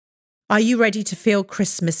Are you ready to feel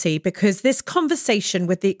Christmassy? Because this conversation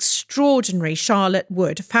with the extraordinary Charlotte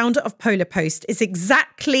Wood, founder of Polar Post, is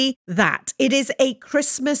exactly that. It is a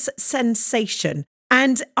Christmas sensation.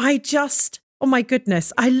 And oh my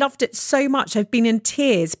goodness, I loved it so much. I've been in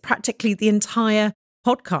tears practically the entire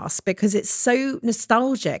podcast because it's so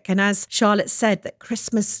nostalgic. And as Charlotte said, that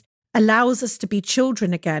Christmas allows us to be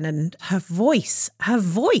children again. And her voice,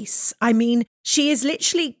 I mean, she is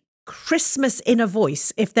literally Christmas in a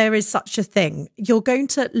voice, if there is such a thing. You're going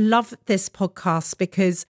to love this podcast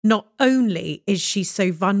because not only is she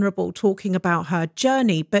so vulnerable talking about her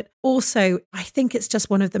journey, but also I think it's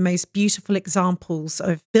just one of the most beautiful examples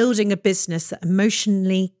of building a business that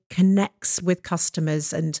emotionally connects with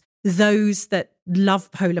customers and those that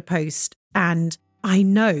love Polar Post. And I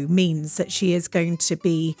know means that she is going to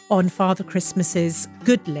be on Father Christmas's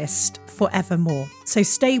good list forevermore. So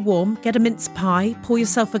stay warm, get a mince pie, pour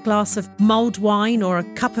yourself a glass of mulled wine or a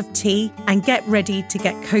cup of tea, and get ready to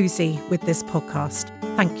get cozy with this podcast.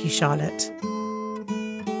 Thank you, Charlotte.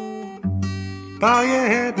 Bow your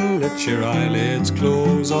head and let your eyelids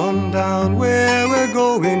close on down. Where we're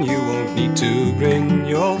going, you won't need to bring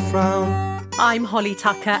your frown. I'm Holly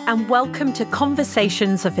Tucker, and welcome to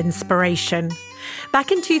Conversations of Inspiration.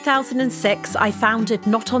 Back in 2006, I founded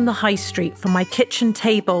Not on the High Street from my kitchen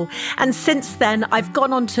table, and since then, I've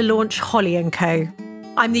gone on to launch Holly & Co.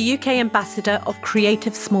 I'm the UK ambassador of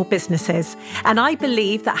creative small businesses, and I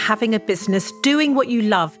believe that having a business doing what you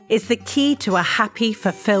love is the key to a happy,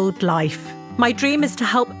 fulfilled life. My dream is to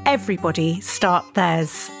help everybody start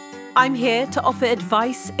theirs. I'm here to offer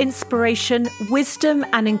advice, inspiration, wisdom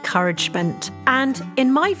and encouragement. And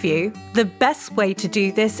in my view, the best way to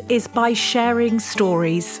do this is by sharing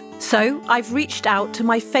stories. So I've reached out to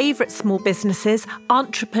my favourite small businesses,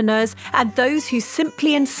 entrepreneurs and those who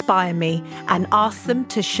simply inspire me and asked them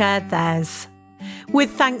to share theirs.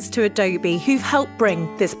 With thanks to Adobe, who've helped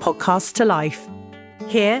bring this podcast to life.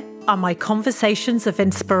 Here are my conversations of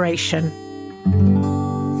inspiration.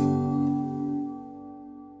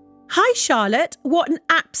 Hi, Charlotte. What an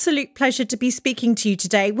absolute pleasure to be speaking to you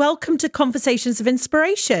today. Welcome to Conversations of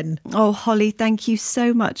Inspiration. Oh, Holly, thank you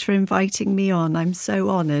so much for inviting me on. I'm so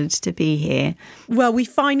honoured to be here. Well, we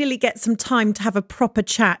finally get some time to have a proper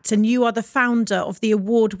chat, and you are the founder of the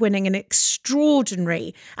award-winning and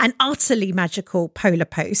extraordinary and utterly magical Polar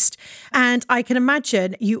Post. And I can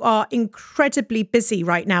imagine you are incredibly busy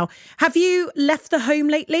right now. Have you left the home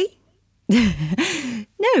lately?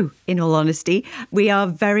 No, in all honesty, we are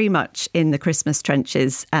very much in the Christmas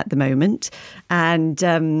trenches at the moment. And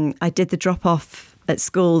I did the drop-off at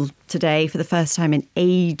school today for the first time in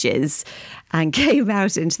ages and came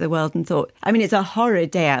out into the world and thought, I mean, it's a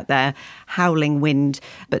horrid day out there, howling wind,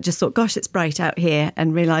 but just thought, gosh, it's bright out here,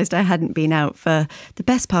 and realised I hadn't been out for the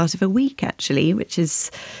best part of a week, actually,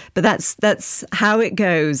 but that's how it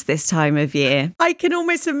goes this time of year. I can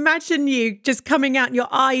almost imagine you just coming out and your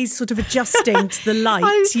eyes sort of adjusting to the light,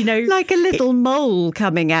 Like a little mole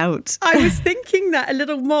coming out. I was thinking that, a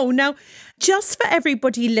little mole. Now, just for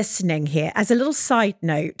everybody listening here, as a little side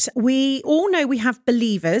note, we all know we have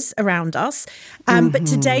believers around us, but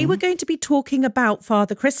today we're going to be talking about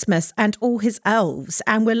Father Christmas and all his elves,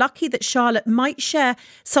 and we're lucky that Charlotte might share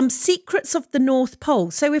some secrets of the North Pole.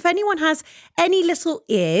 So if anyone has any little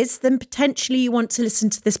ears, then potentially you want to listen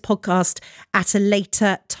to this podcast at a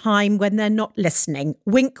later time when they're not listening.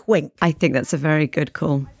 Wink, wink. I think that's a very good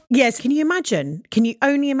call. Yes. Can you imagine? Can you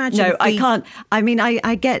only imagine? No, I can't. I mean,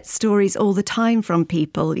 I get stories all the time from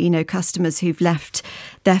people, customers who've left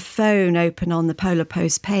their phone open on the Polar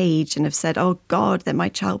Post page and have said, oh, God, that my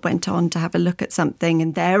child went on to have a look at something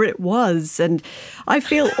and there it was. And I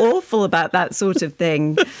feel awful about that sort of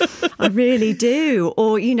thing. I really do.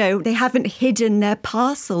 Or, they haven't hidden their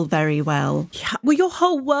parcel very well. Yeah. Well, your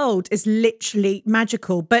whole world is literally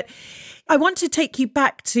magical. But I want to take you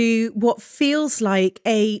back to what feels like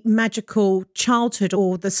a magical childhood,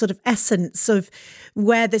 or the sort of essence of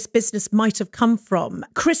where this business might have come from.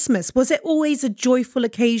 Christmas, was it always a joyful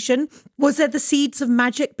occasion? Was there the seeds of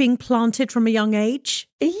magic being planted from a young age?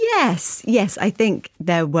 Yes, I think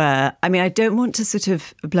there were. I mean, I don't want to sort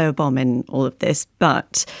of blow a bomb in all of this,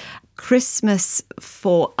 but Christmas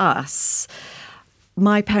for us,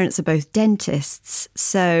 my parents are both dentists,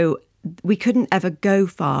 so we couldn't ever go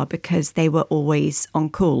far because they were always on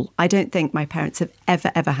call. I don't think my parents have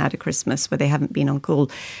ever had a Christmas where they haven't been on call.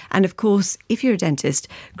 And of course, if you're a dentist,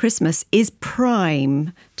 Christmas is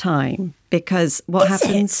prime time, because what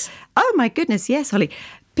happens? Oh my goodness, yes, Holly.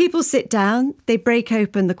 People sit down, they break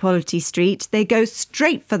open the Quality Street, they go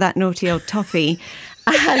straight for that naughty old toffee.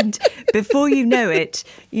 And before you know it,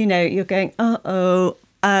 you're going, uh-oh,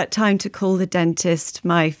 time to call the dentist,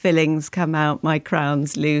 my fillings come out, my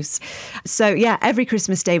crown's loose. So yeah, every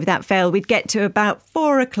Christmas Day without fail, we'd get to about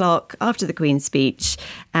 4:00 after the Queen's speech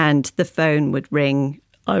and the phone would ring.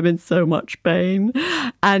 I'm in so much pain.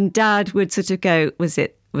 And Dad would sort of go, was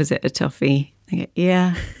it a toffee? I go,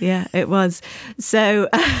 yeah, it was. So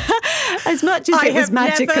as much as it was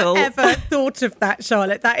magical. I have never ever thought of that,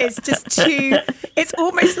 Charlotte. That is just too, it's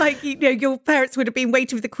almost like, your parents would have been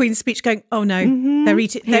waiting for the Queen's speech going, oh no, they're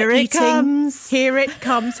eating. Here it comes. Here it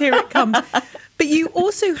comes. But you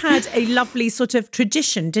also had a lovely sort of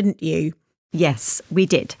tradition, didn't you? Yes, we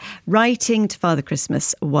did. Writing to Father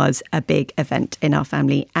Christmas was a big event in our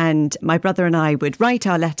family. And my brother and I would write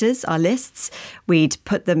our letters, our lists. We'd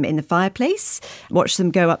put them in the fireplace, watch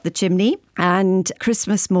them go up the chimney. And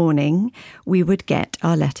Christmas morning, we would get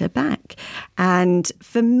our letter back. And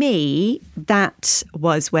for me, that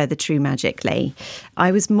was where the true magic lay.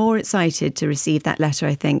 I was more excited to receive that letter,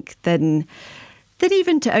 I think, than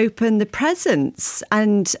even to open the presents.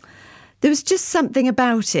 And there was just something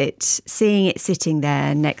about it, seeing it sitting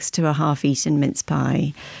there next to a half-eaten mince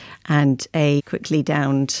pie and a quickly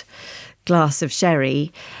downed glass of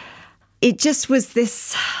sherry. It just was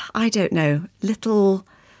this, I don't know, little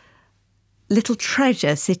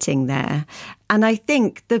treasure sitting there. And I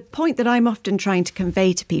think the point that I'm often trying to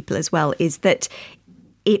convey to people as well is that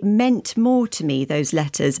it meant more to me, those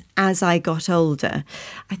letters, as I got older.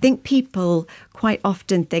 I think people quite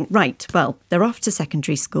often think, right, well, they're off to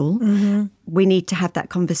secondary school. Mm-hmm. We need to have that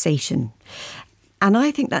conversation. And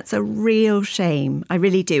I think that's a real shame. I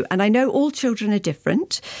really do. And I know all children are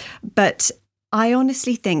different, but I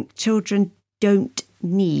honestly think children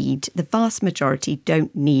the vast majority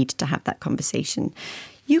don't need to have that conversation.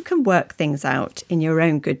 You can work things out in your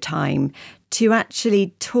own good time. To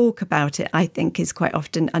actually talk about it, I think, is quite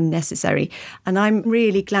often unnecessary. And I'm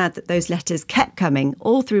really glad that those letters kept coming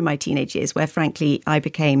all through my teenage years, where, frankly, I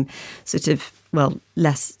became sort of,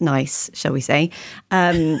 less nice, shall we say,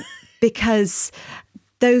 because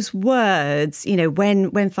those words,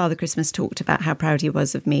 when Father Christmas talked about how proud he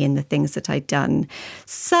was of me and the things that I'd done,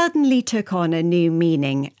 suddenly took on a new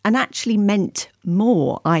meaning and actually meant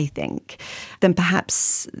more, I think, than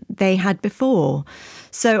perhaps they had before.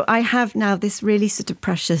 So I have now this really sort of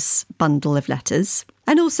precious bundle of letters.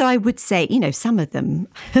 And also I would say, some of them,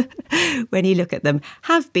 when you look at them,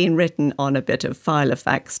 have been written on a bit of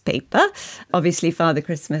Filofax paper. Obviously, Father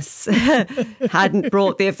Christmas hadn't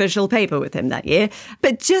brought the official paper with him that year.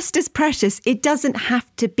 But just as precious, it doesn't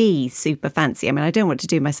have to be super fancy. I mean, I don't want to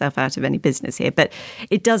do myself out of any business here, but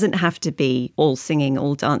it doesn't have to be all singing,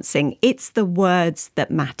 all dancing. It's the words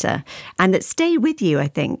that matter and that stay with you, I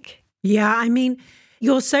think. Yeah, I mean,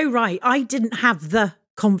 you're so right. I didn't have the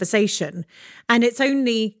conversation. And it's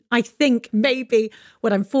only, I think, maybe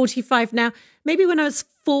when I'm 45 now, maybe when I was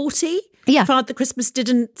 40, Father Christmas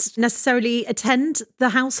didn't necessarily attend the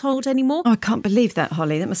household anymore. Oh, I can't believe that,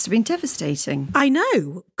 Holly. That must have been devastating. I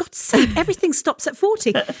know. God's sake, everything stops at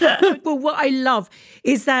 40. Well, what I love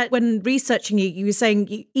is that when researching you were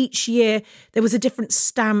saying each year there was a different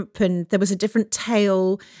stamp and there was a different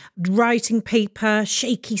tale, writing paper,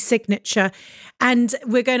 shaky signature. And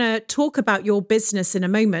we're going to talk about your business in a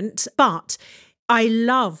moment, but I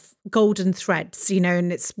love golden threads,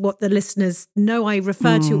 and it's what the listeners know I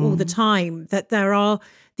refer to all the time, that there are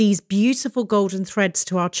these beautiful golden threads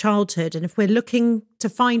to our childhood. And if we're looking to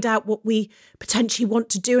find out what we potentially want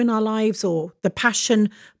to do in our lives, or the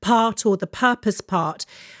passion part or the purpose part,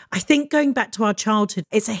 I think going back to our childhood,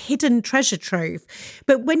 it's a hidden treasure trove.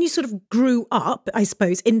 But when you sort of grew up, I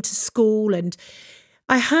suppose, into school, and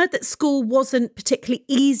I heard that school wasn't particularly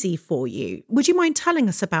easy for you. Would you mind telling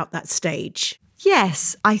us about that stage?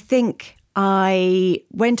 Yes, I think I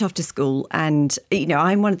went off to school and,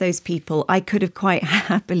 I'm one of those people, I could have quite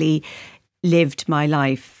happily lived my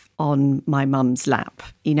life on my mum's lap.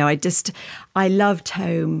 I loved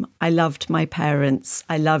home. I loved my parents.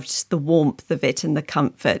 I loved the warmth of it and the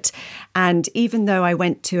comfort. And even though I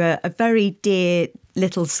went to a very dear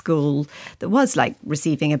little school that was like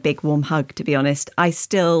receiving a big warm hug, to be honest, I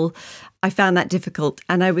found that difficult.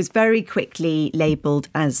 And I was very quickly labelled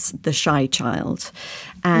as the shy child.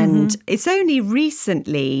 And it's only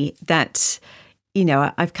recently that,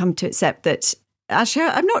 I've come to accept that actually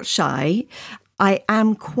I'm not shy. I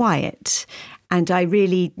am quiet and I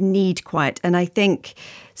really need quiet. And I think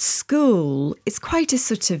school is quite a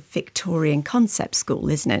sort of Victorian concept, school,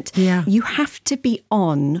 isn't it? Yeah. You have to be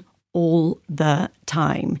on all the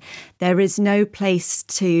time. There is no place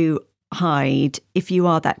to hide if you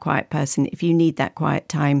are that quiet person, if you need that quiet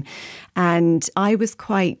time. And I was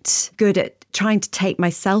quite good at trying to take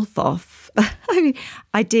myself off I mean,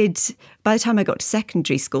 I did, by the time I got to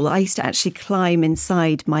secondary school, I used to actually climb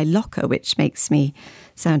inside my locker, which makes me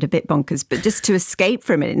sound a bit bonkers, but just to escape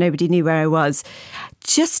from it, nobody knew where I was,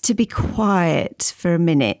 just to be quiet for a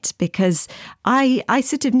minute, because I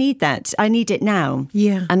sort of need that. I need it now.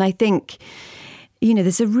 Yeah. And I think,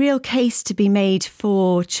 there's a real case to be made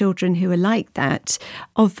for children who are like that,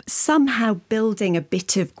 of somehow building a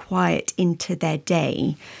bit of quiet into their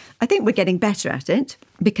day. I think we're getting better at it,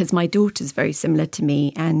 because my daughter's very similar to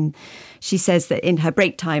me, and she says that in her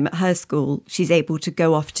break time at her school, she's able to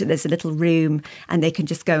go off to, there's a little room and they can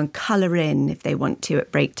just go and colour in if they want to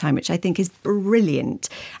at break time, which I think is brilliant.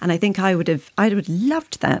 And I think I would have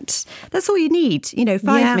loved that. That's all you need,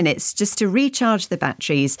 5 minutes just to recharge the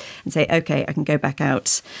batteries and say, okay, I can go back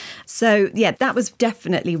out. So yeah, that was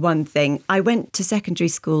definitely one thing. I went to secondary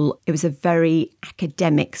school. It was a very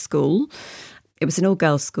academic school. It was an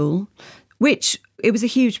all-girls school, which it was a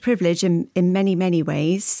huge privilege in many, many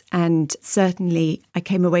ways. And certainly I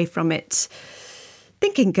came away from it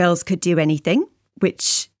thinking girls could do anything,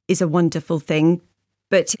 which is a wonderful thing.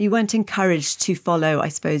 But you weren't encouraged to follow, I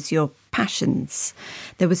suppose, your passions.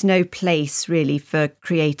 There was no place really for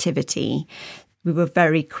creativity. We were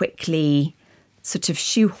very quickly sort of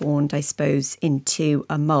shoehorned, I suppose, into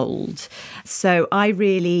a mould. So I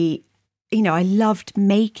really... I loved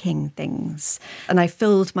making things, and I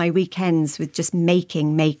filled my weekends with just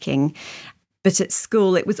making. But at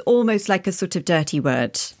school, it was almost like a sort of dirty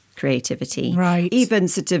word, creativity. Right. Even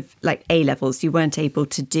sort of like A-levels, you weren't able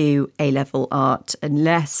to do A-level art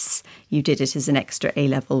unless you did it as an extra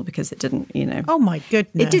A-level, because it didn't, Oh my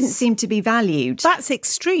goodness. It didn't seem to be valued. That's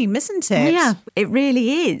extreme, isn't it? Yeah, it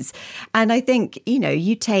really is. And I think,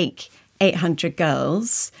 you take 800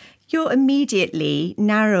 girls, you're immediately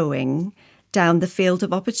narrowing down the field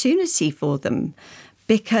of opportunity for them.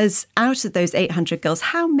 Because out of those 800 girls,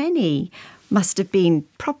 how many must have been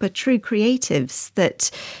proper, true creatives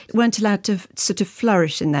that weren't allowed to sort of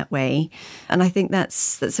flourish in that way? And I think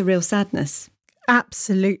that's a real sadness.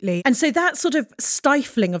 Absolutely. And so that sort of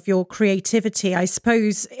stifling of your creativity, I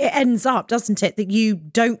suppose it ends up, doesn't it, that you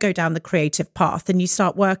don't go down the creative path and you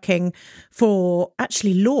start working for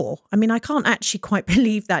actually law. I mean, I can't actually quite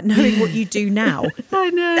believe that, knowing what you do now. I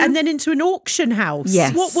know. And then into an auction house.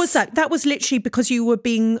 Yes. What was that? That was literally because you were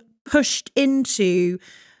being pushed into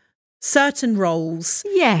certain roles.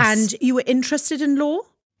 Yes. And you were interested in law?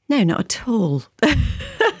 No, not at all.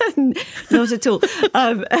 Not at all.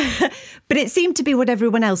 But it seemed to be what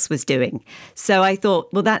everyone else was doing. So I thought,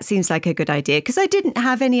 well, that seems like a good idea, because I didn't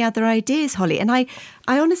have any other ideas, Holly. And I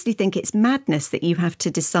honestly think it's madness that you have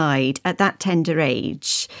to decide at that tender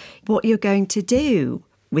age what you're going to do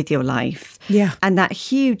with your life. Yeah. And that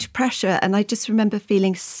huge pressure. And I just remember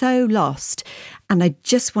feeling so lost. And I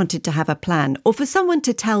just wanted to have a plan, or for someone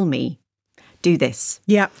to tell me, do this.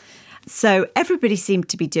 Yeah. So everybody seemed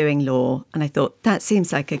to be doing law, and I thought, that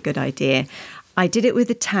seems like a good idea. I did it with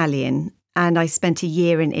Italian, and I spent a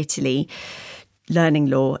year in Italy learning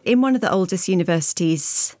law in one of the oldest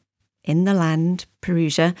universities in the land,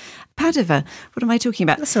 Perugia, Padova. What am I talking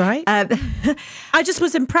about? That's all right. I just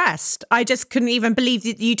was impressed. I just couldn't even believe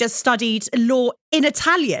that you just studied law in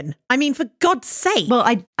Italian. I mean, for God's sake. Well,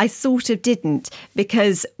 I sort of didn't,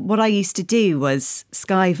 because what I used to do was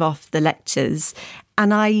skive off the lectures,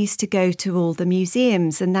 and I used to go to all the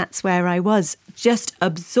museums, and that's where I was, just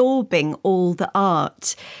absorbing all the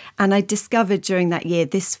art. And I discovered during that year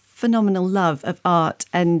this phenomenal love of art,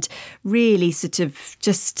 and really sort of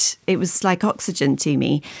just, it was like oxygen to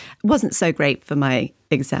me. It wasn't so great for my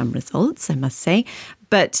exam results, I must say,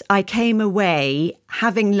 but I came away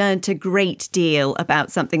having learnt a great deal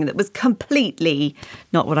about something that was completely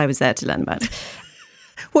not what I was there to learn about.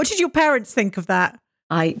 What did your parents think of that?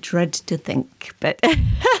 I dread to think, but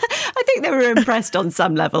I think they were impressed on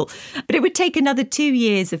some level. But it would take another 2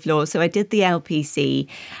 years of law. So I did the LPC,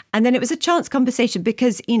 and then it was a chance conversation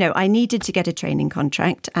because, I needed to get a training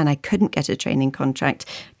contract and I couldn't get a training contract,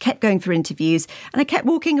 kept going for interviews, and I kept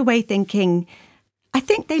walking away thinking, I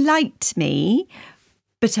think they liked me,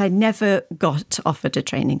 but I never got offered a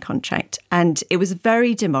training contract. And it was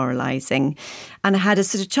very demoralising. And I had a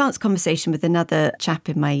sort of chance conversation with another chap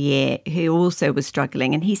in my year who also was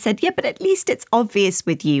struggling. And he said, yeah, but at least it's obvious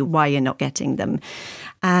with you why you're not getting them.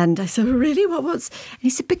 And I said, really? What's? And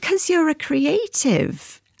he said, because you're a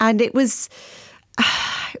creative. And it was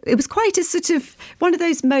quite a sort of one of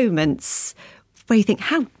those moments where you think,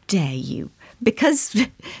 how dare you because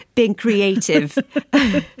being creative,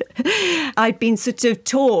 I'd been sort of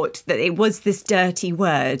taught that it was this dirty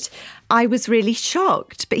word. I was really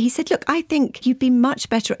shocked. But he said, look, I think you'd be much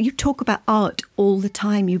better. You talk about art all the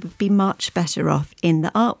time. You would be much better off in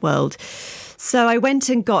the art world. So I went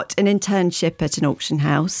and got an internship at an auction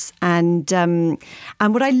house. And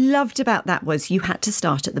what I loved about that was you had to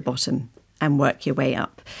start at the bottom and work your way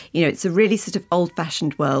up. You know, it's a really sort of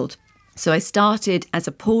old-fashioned world. So I started as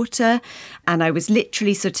a porter, and I was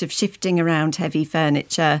literally sort of shifting around heavy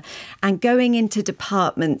furniture and going into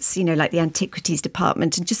departments, you know, like the antiquities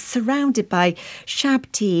department, and just surrounded by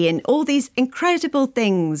shabty and all these incredible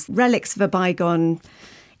things, relics of a bygone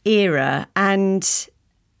era. And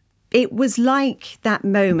it was like that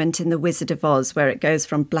moment in The Wizard of Oz where it goes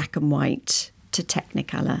from black and white to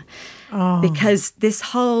technicolour. Oh. Because this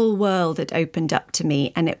whole world had opened up to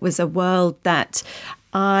me, and it was a world that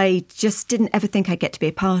I just didn't ever think I'd get to be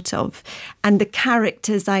a part of. And the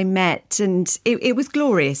characters I met, and it was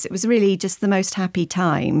glorious. It was really just the most happy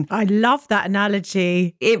time. I love that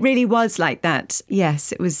analogy. It really was like that.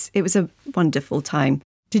 Yes, it was a wonderful time.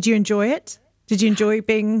 Did you enjoy it? Did you enjoy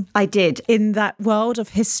being I did in that world of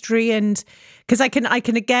history? And because I can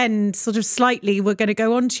again sort of slightly, we're going to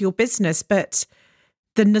go on to your business, but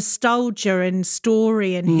the nostalgia and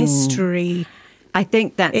story and history, I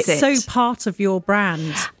think that's it's so part of your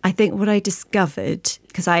brand. I think what I discovered,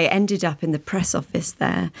 because I ended up in the press office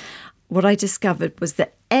there, what I discovered was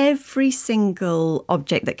that every single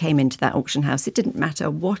object that came into that auction house, it didn't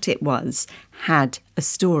matter what it was, had a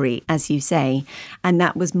story, as you say. And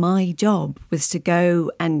that was my job, was to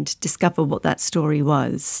go and discover what that story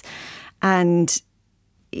was. And,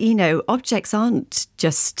 you know, objects aren't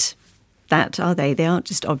just that, are they? They aren't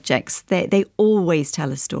just objects. They always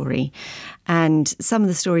tell a story. And some of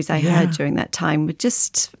the stories I heard during that time were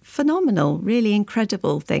just phenomenal, really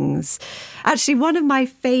incredible things. Actually, one of my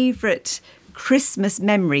favourite Christmas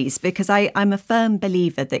memories, because I'm a firm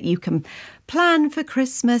believer that you can plan for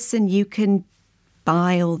Christmas and you can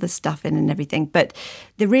buy all the stuff in and everything, but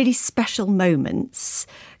the really special moments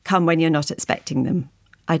come when you're not expecting them.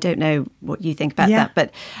 I don't know what you think about that,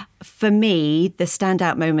 but for me, the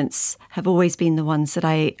standout moments have always been the ones that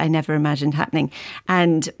I never imagined happening.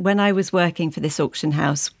 And when I was working for this auction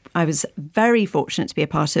house, I was very fortunate to be a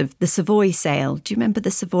part of the Savoy sale. Do you remember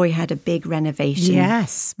the Savoy had a big renovation?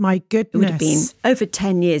 Yes, my goodness. It would have been over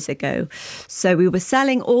 10 years ago. So we were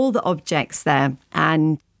selling all the objects there,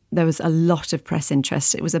 and there was a lot of press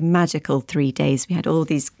interest. It was a magical 3 days. We had all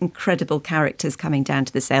these incredible characters coming down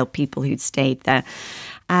to the sale, people who'd stayed there.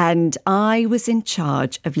 And I was in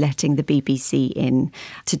charge of letting the BBC in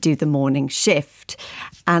to do the morning shift.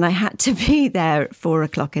 And I had to be there at 4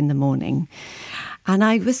 o'clock in the morning. And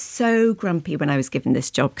I was so grumpy when I was given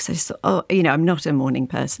this job because I just thought, I'm not a morning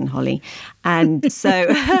person, Holly. And so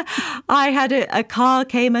I had a car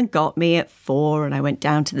came and got me at 4, and I went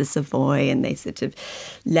down to the Savoy, and they sort of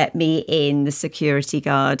let me in, the security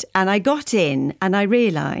guard. And I got in and I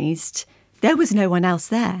realised there was no one else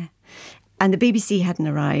there. And the BBC hadn't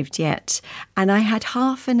arrived yet. And I had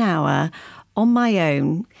half an hour on my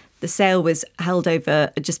own. The sale was held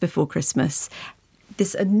over just before Christmas.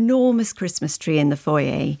 This enormous Christmas tree in the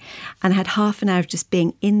foyer, and I had half an hour of just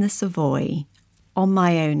being in the Savoy on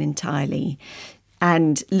my own entirely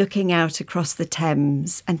and looking out across the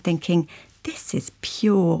Thames and thinking, this is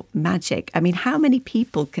pure magic. I mean, how many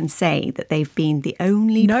people can say that they've been the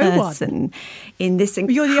only person in this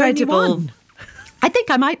incredible... You're the only one. I think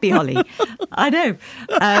I might be, Holly. I know.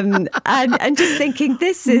 And just thinking,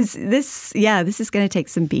 this is going to take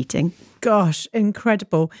some beating. Gosh,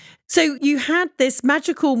 incredible. So you had this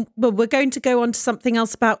magical, well, we're going to go on to something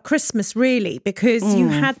else about Christmas, really, because you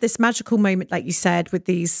had this magical moment, like you said, with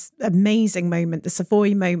these amazing moment, the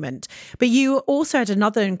Savoy moment. But you also had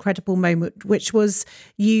another incredible moment, which was,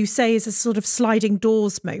 you say, is a sort of sliding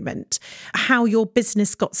doors moment, how your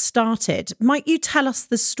business got started. Might you tell us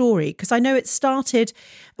the story? Because I know it started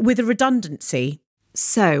with a redundancy.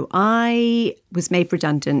 So I was made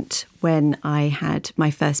redundant when I had my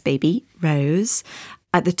first baby, Rose.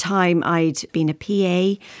 At the time, I'd been a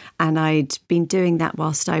PA, and I'd been doing that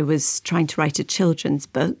whilst I was trying to write a children's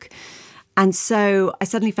book. And so I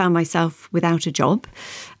suddenly found myself without a job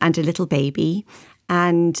and a little baby.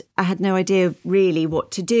 And I had no idea really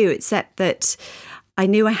what to do, except that I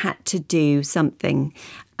knew I had to do something.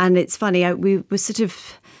 And it's funny, we were sort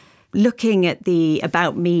of looking at the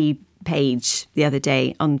About Me page the other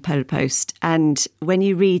day on Polar Post, and when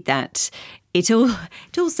you read that, it all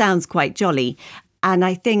sounds quite jolly. And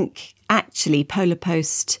I think actually Polar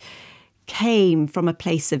Post came from a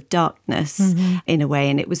place of darkness in a way.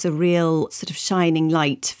 And it was a real sort of shining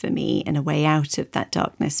light for me in a way out of that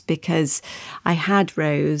darkness, because I had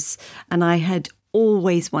Rose and I had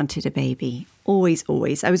always wanted a baby. Always,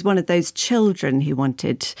 always. I was one of those children who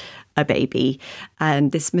wanted a baby,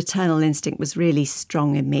 and this maternal instinct was really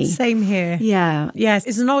strong in me. Same here. Yeah. Yes,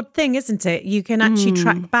 it's an odd thing, isn't it? You can actually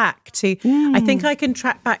track back to, I think I can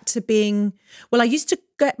track back to being, well, I used to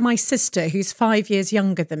get my sister, who's 5 years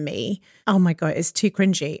younger than me. Oh my God, it's too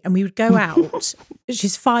cringy. And we would go out.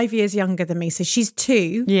 She's 5 years younger than me. So she's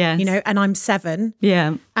 2, yes. you know, and I'm 7.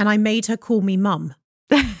 Yeah. And I made her call me mum.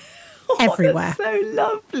 Everywhere. That's so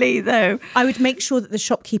lovely, though. I would make sure that the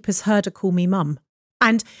shopkeepers heard her call me mum.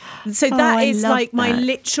 And so that is like my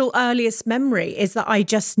literal earliest memory, is that I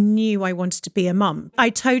just knew I wanted to be a mum. I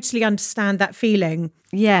totally understand that feeling.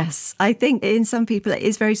 Yes, I think in some people it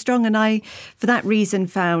is very strong. And I, for that reason,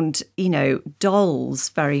 found, you know, dolls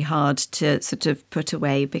very hard to sort of put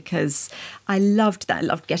away, because I loved that. I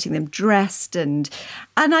loved getting them dressed. And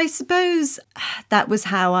I suppose that was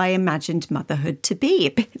how I imagined motherhood to be,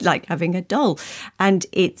 a bit like having a doll. And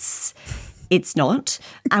it's not.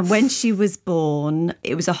 And when she was born,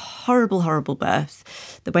 it was a horrible, horrible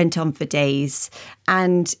birth that went on for days.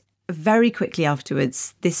 And very quickly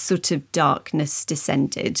afterwards, this sort of darkness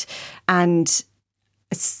descended. And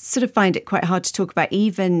I sort of find it quite hard to talk about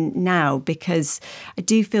even now, because I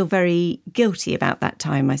do feel very guilty about that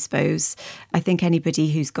time, I suppose. I think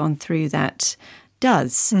anybody who's gone through that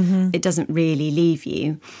does. It doesn't really leave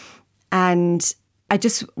you. And I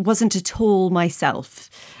just wasn't at all myself.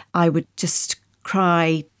 I would just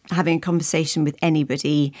cry, having a conversation with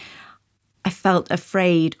anybody. I felt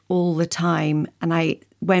afraid all the time. And I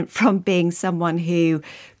went from being someone who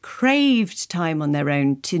craved time on their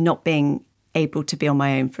own to not being able to be on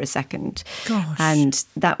my own for a second. Gosh. And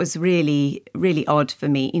that was really, really odd for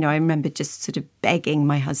me. You know, I remember just sort of begging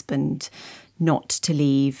my husband not to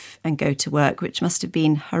leave and go to work, which must have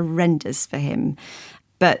been horrendous for him.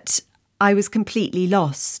 But I was completely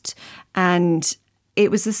lost. And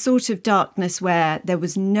it was a sort of darkness where there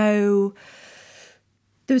was no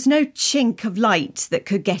chink of light that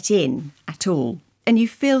could get in at all. And you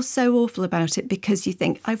feel so awful about it, because you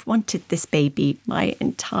think, I've wanted this baby my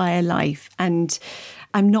entire life and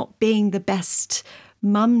I'm not being the best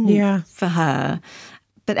mum for her.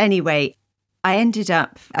 But anyway, I did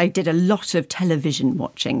a lot of television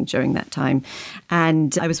watching during that time.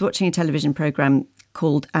 And I was watching a television programme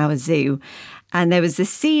called Our Zoo. And there was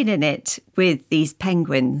this scene in it with these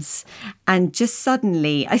penguins. And just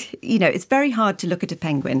suddenly, it's very hard to look at a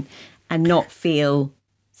penguin and not feel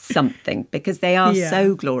something, because they are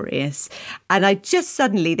so glorious. And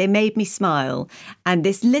they made me smile. And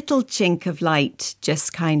this little chink of light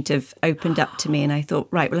just kind of opened up to me. And I thought,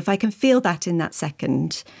 right, well, if I can feel that in that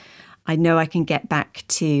second, I know I can get back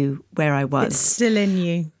to where I was. It's still in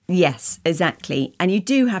you. Yes, exactly. And you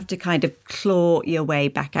do have to kind of claw your way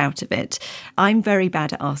back out of it. I'm very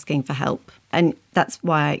bad at asking for help. And that's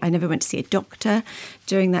why I never went to see a doctor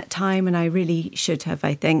during that time. And I really should have,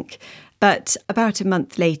 I think. But about a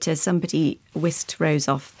month later, somebody whisked Rose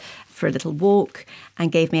off for a little walk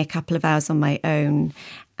and gave me a couple of hours on my own.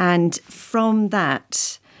 And from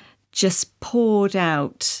that, just poured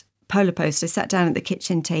out Polar Post. I sat down at the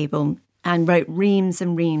kitchen table and wrote reams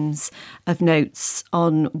and reams of notes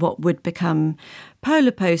on what would become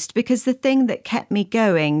Polar Post, because the thing that kept me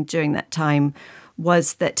going during that time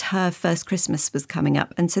was that her first Christmas was coming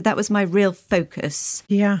up. And so that was my real focus.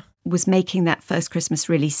 Yeah. Was making that first Christmas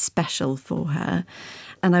really special for her.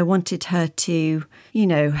 And I wanted her to,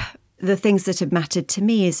 the things that had mattered to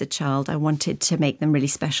me as a child, I wanted to make them really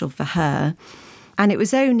special for her. And it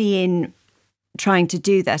was only in trying to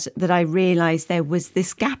do that I realised there was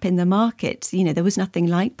this gap in the market. There was nothing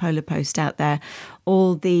like Polar Post out there.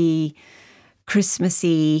 All the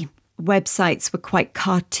Christmassy websites were quite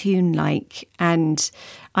cartoon-like, and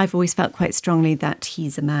I've always felt quite strongly that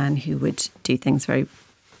he's a man who would do things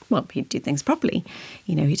he'd do things properly.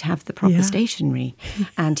 He'd have the proper stationery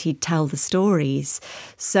and he'd tell the stories.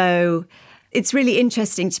 So it's really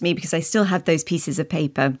interesting to me, because I still have those pieces of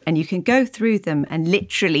paper and you can go through them and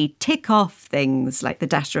literally tick off things like the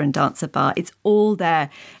Dasher and Dancer bar. It's all there.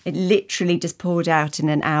 It literally just poured out in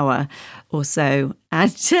an hour or so.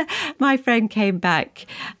 And my friend came back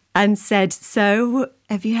and said, "So,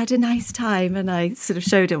 have you had a nice time?" And I sort of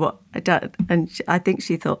showed her what I'd done. And I think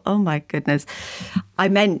she thought, oh my goodness, I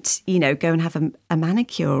meant, go and have a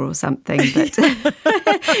manicure or something. But,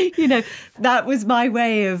 that was my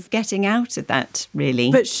way of getting out of that,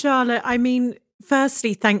 really. But Charlotte, I mean,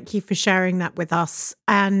 firstly, thank you for sharing that with us.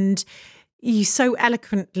 And you so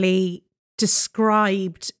eloquently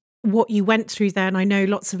described what you went through there. And I know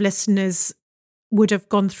lots of listeners would have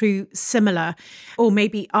gone through similar, or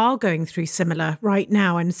maybe are going through similar right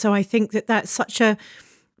now. And so I think that that's such a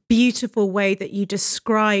beautiful way that you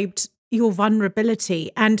described your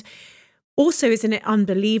vulnerability. And also, isn't it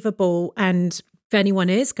unbelievable? And if anyone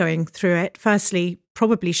is going through it, firstly,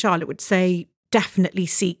 probably Charlotte would say, definitely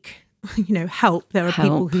seek, help. There are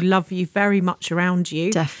people who love you very much around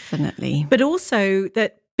you. Definitely. But also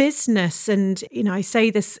that business, and, I say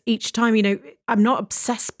this each time, I'm not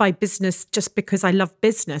obsessed by business just because I love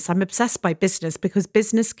business. I'm obsessed by business because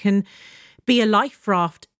business can be a life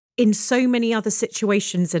raft in so many other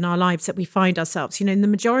situations in our lives that we find ourselves. The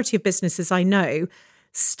majority of businesses I know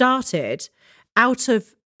started out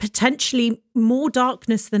of potentially more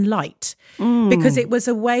darkness than light, because it was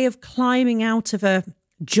a way of climbing out of a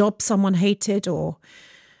job someone hated, or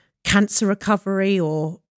cancer recovery,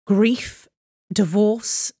 or grief,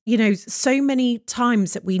 divorce, so many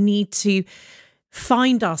times that we need to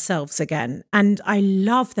find ourselves again. And I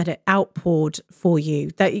love that it outpoured for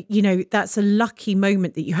you, that, that's a lucky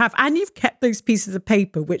moment that you have. And you've kept those pieces of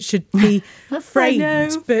paper, which should be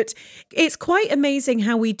framed. But it's quite amazing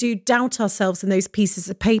how we do doubt ourselves in those pieces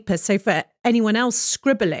of paper. So for anyone else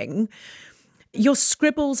scribbling, your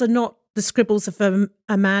scribbles are not the scribbles of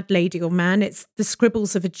a mad lady or man. It's the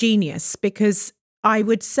scribbles of a genius, because I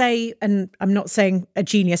would say, and I'm not saying a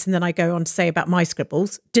genius and then I go on to say about my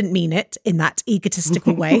scribbles, didn't mean it in that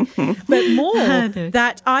egotistical way, but more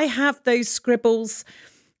that I have those scribbles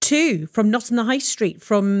too, from Not on the High Street,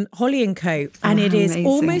 from Holly & Co. And it is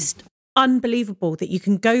almost unbelievable that you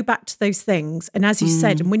can go back to those things. And as you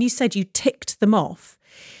said, and when you said you ticked them off,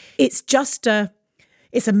 it's just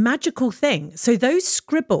it's a magical thing. So those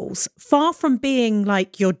scribbles, far from being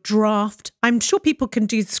like your draft, I'm sure people can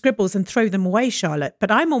do scribbles and throw them away, Charlotte,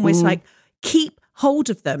 but I'm almost like, keep hold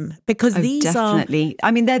of them, because these definitely.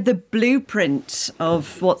 I mean, they're the blueprint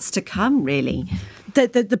of what's to come, really.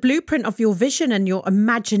 The blueprint of your vision and your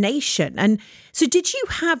imagination. And so did you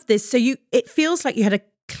have this, so it feels like you had a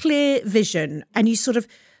clear vision and you sort of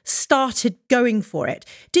started going for it.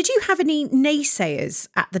 Did you have any naysayers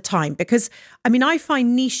at the time? Because, I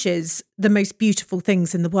find niches the most beautiful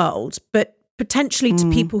things in the world, but potentially to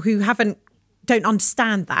people who don't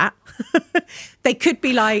understand that, they could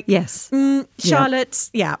be like, yes, Charlotte,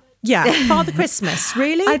 yeah, Father Christmas,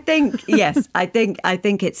 really? I think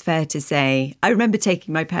it's fair to say, I remember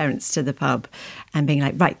taking my parents to the pub and being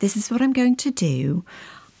like, right, this is what I'm going to do.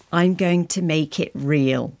 I'm going to make it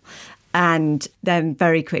real. And then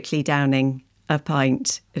very quickly downing a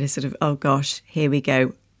pint. It is sort of, oh gosh, here we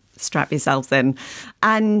go. Strap yourselves in.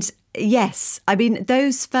 And yes,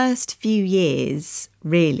 those first few years,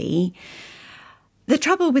 really, the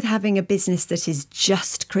trouble with having a business that is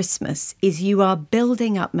just Christmas is you are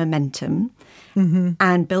building up momentum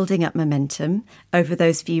and building up momentum over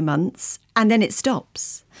those few months, and then it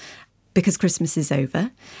stops, because Christmas is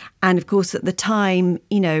over. And of course, at the time,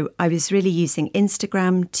 I was really using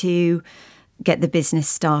Instagram to get the business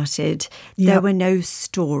started. Yep. There were no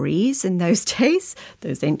stories in those days,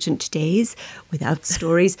 those ancient days, without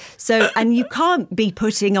stories. So, and you can't be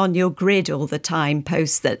putting on your grid all the time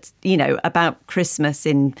posts that, about Christmas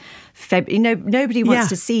in February. Nobody wants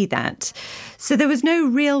to see that. So there was no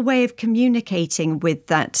real way of communicating with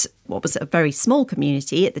that, what was a very small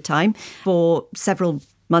community at the time, for several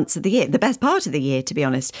months of the year, the best part of the year, to be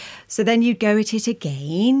honest. So then you'd go at it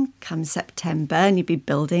again come September, and you'd be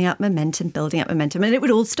building up momentum, and it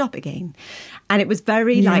would all stop again. And it was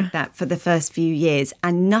very like that for the first few years,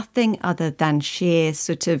 and nothing other than sheer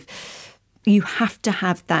sort of, you have to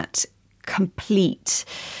have that complete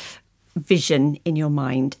vision in your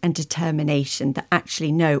mind and determination that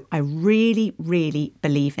actually, no, I really, really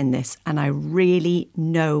believe in this, and I really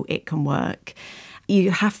know it can work.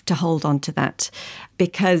 You have to hold on to that,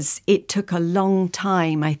 because it took a long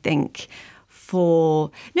time, I think,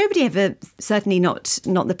 for nobody ever, certainly not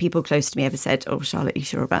the people close to me, ever said, oh, Charlotte, are you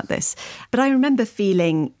sure about this? But I remember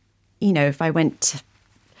feeling, if I went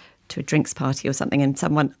to a drinks party or something and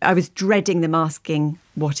I was dreading them asking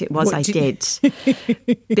what it was I did.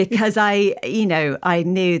 Because I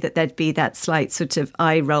knew that there'd be that slight sort of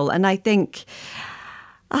eye roll. And I think,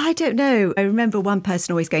 I don't know. I remember one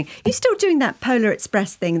person always going, "You still doing that Polar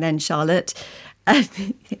Express thing then, Charlotte?"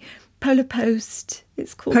 Polar Post.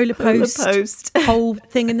 It's called Polar Post. Whole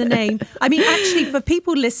thing in the name. Actually, for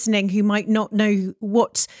people listening who might not know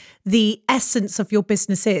what the essence of your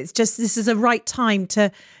business is, just this is a right time to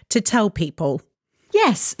tell people.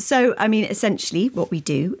 Yes. So, essentially what we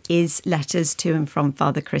do is letters to and from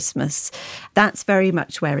Father Christmas. That's very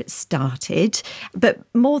much where it started. But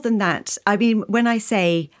more than that, when I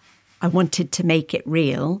say I wanted to make it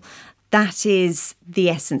real. That is the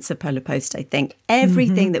essence of Polar Post, I think.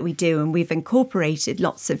 Everything that we do, and we've incorporated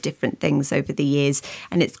lots of different things over the years,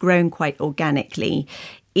 and it's grown quite organically,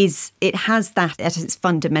 is it has that at its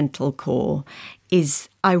fundamental core, is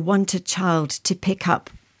I want a child to pick up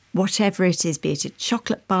whatever it is, be it a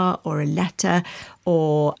chocolate bar or a letter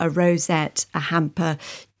or a rosette, a hamper,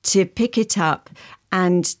 to pick it up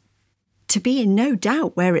and to be in no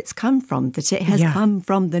doubt where it's come from, that it has come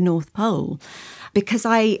from the North Pole. Because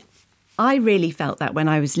I really felt that when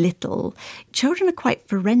I was little. Children are quite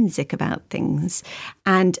forensic about things.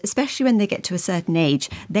 And especially when they get to a certain age,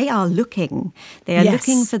 they are looking. They are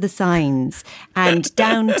looking for the signs. And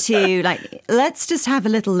down to, like, let's just have a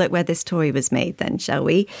little look where this toy was made then, shall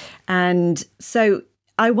we? And so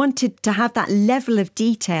I wanted to have that level of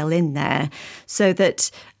detail in there so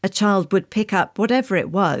that a child would pick up whatever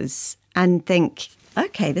it was and think,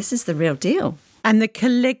 OK, this is the real deal. And the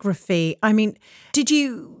calligraphy, I mean, did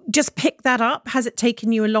you just pick that up? Has it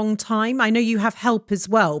taken you a long time? I know you have help as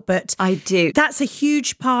well, but I do. That's a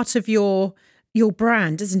huge part of your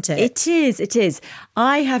brand, isn't it? It is.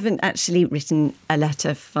 I haven't actually written a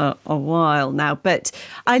letter for a while now, but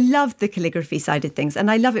I love the calligraphy side of things. And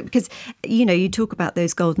I love it because, you know, you talk about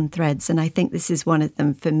those golden threads, and I think this is one of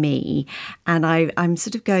them for me. And I'm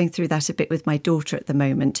sort of going through that a bit with my daughter at the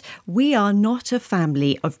moment. We are not a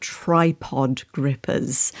family of tripod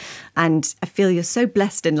grippers. And I feel you're so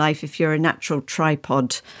blessed in life if you're a natural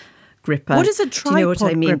tripod gripper. What is a tripod gripper? Do you know what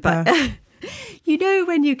I mean? But you know,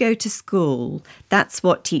 when you go to school, that's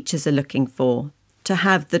what teachers are looking for, to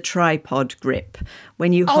have the tripod grip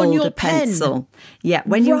when you hold a pencil. Yeah,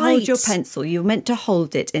 when you hold your pencil, you're meant to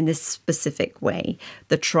hold it in this specific way,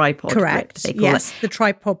 the tripod grip. They call it. The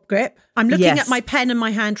tripod grip. I'm looking at my pen in my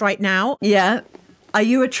hand right now. Yeah. Are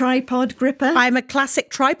you a tripod gripper? I'm a classic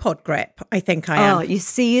tripod grip, I think I am. Oh, you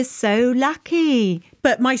see, you're so lucky.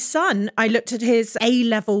 But my son, I looked at his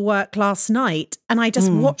A-level work last night and I just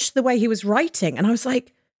watched the way he was writing and I was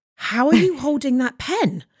like, how are you holding that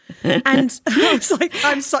pen? And I was like,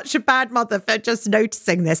 I'm such a bad mother for just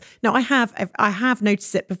noticing this. No, I have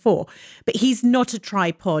noticed it before, but he's not a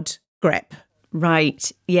tripod grip. Right,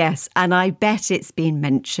 yes. And I bet it's been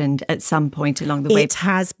mentioned at some point along the way. It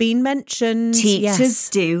has been mentioned. Teachers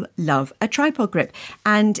do love a tripod grip.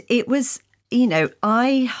 And it was, you know,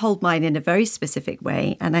 I hold mine in a very specific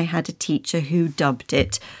way. And I had a teacher who dubbed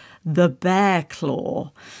it the bear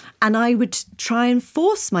claw. And I would try and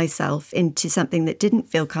force myself into something that didn't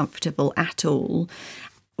feel comfortable at all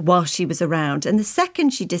while she was around. And the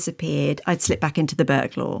second she disappeared, I'd slip back into the bear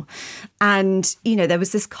claw. And, you know, there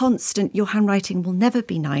was this constant, your handwriting will never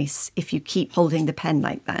be nice if you keep holding the pen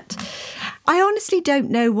like that. I honestly don't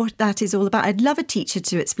know what that is all about. I'd love a teacher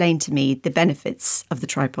to explain to me the benefits of the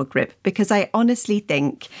tripod grip, because I honestly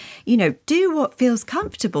think, you know, do what feels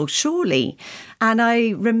comfortable, surely. And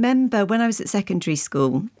I remember when I was at secondary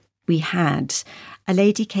school, we had a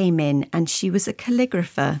lady came in and she was a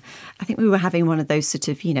calligrapher. I think we were having one of those sort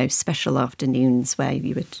of, you know, special afternoons where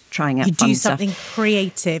you were trying out fun stuff. You do something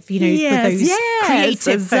creative, you know, for those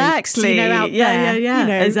creative folks, you know, out there. Yeah, you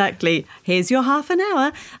know. Exactly. Here's your half an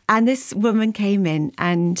hour. And this woman came in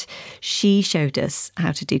and she showed us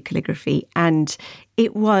how to do calligraphy. And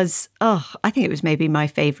it was, I think it was maybe my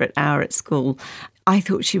favourite hour at school. I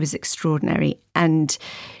thought she was extraordinary. And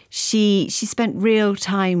she spent real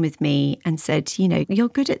time with me and said, you know, you're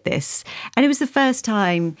good at this. And it was the first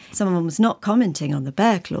time someone was not commenting on the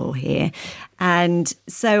bear claw here. And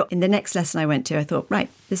so in the next lesson I went to, I thought, right,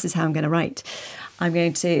 this is how I'm going to write. I'm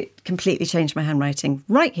going to completely change my handwriting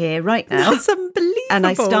right here, right now. That's unbelievable. And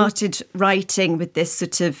I started writing with this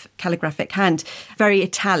sort of calligraphic hand, very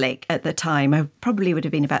italic at the time. I probably would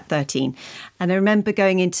have been about 13. And I remember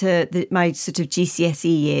going into my sort of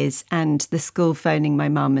GCSE years and the school phoning my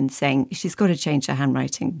mum and saying, she's got to change her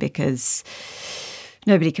handwriting because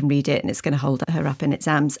nobody can read it and it's going to hold her up in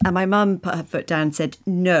exams. And my mum put her foot down and said,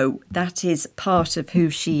 no, that is part of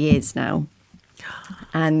who she is now.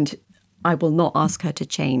 And I will not ask her to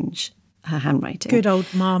change her handwriting. Good old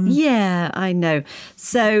mum. Yeah, I know.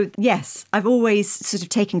 So, yes, I've always sort of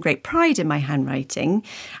taken great pride in my handwriting.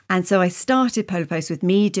 And so I started Polar Post with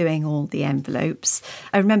me doing all the envelopes.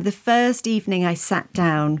 I remember the first evening I sat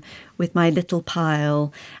down with my little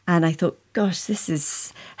pile and I thought, gosh, this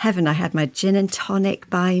is heaven. I had my gin and tonic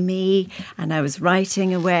by me and I was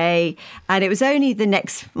writing away. And it was only the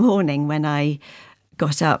next morning when I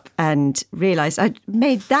got up and realised I'd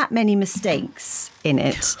made that many mistakes in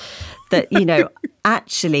it that, you know,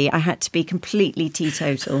 actually I had to be completely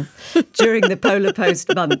teetotal during the Polar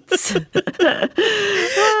Post months.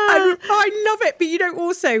 I love it. But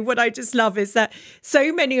also what I just love is that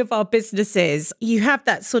so many of our businesses, you have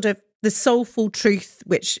that sort of the soulful truth,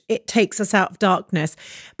 which it takes us out of darkness.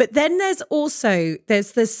 But then there's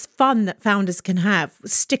this fun that founders can have,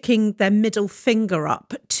 sticking their middle finger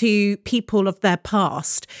up to people of their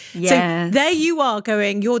past. Yes. So there you are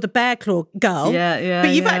going, you're the bear claw girl. Yeah.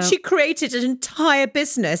 But you've actually created an entire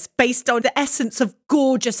business based on the essence of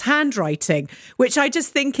gorgeous handwriting, which I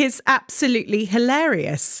just think is absolutely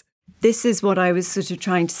hilarious. This is what I was sort of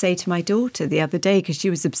trying to say to my daughter the other day, because she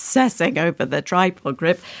was obsessing over the tripod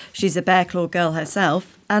grip. She's a bear claw girl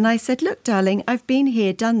herself. And I said, look, darling, I've been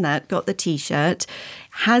here, done that, got the T-shirt.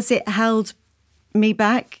 Has it held me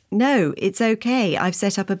back? No, it's okay. I've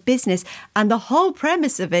set up a business and the whole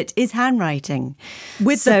premise of it is handwriting.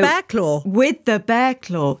 With the bear claw? With the bear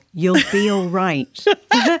claw, you'll be all right.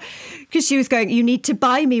 Because she was going, you need to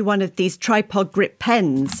buy me one of these tripod grip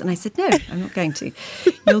pens. And I said, no, I'm not going to.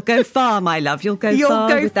 You'll go far, my love. You'll go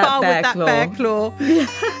far with that bear claw.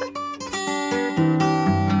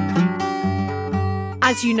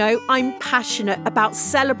 As you know, I'm passionate about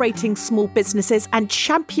celebrating small businesses and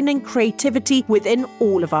championing creativity within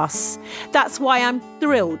all of us. That's why I'm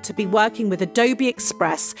thrilled to be working with Adobe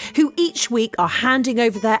Express, who each week are handing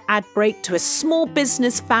over their ad break to a small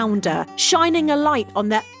business founder, shining a light on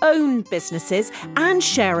their own businesses and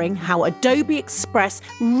sharing how Adobe Express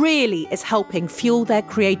really is helping fuel their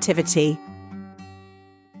creativity.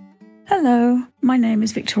 Hello, my name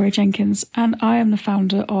is Victoria Jenkins and I am the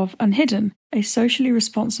founder of Unhidden, a socially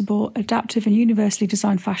responsible, adaptive and universally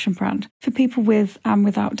designed fashion brand for people with and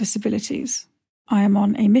without disabilities. I am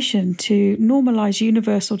on a mission to normalise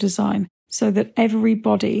universal design so that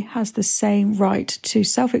everybody has the same right to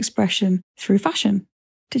self-expression through fashion.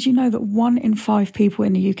 Did you know that 1 in 5 people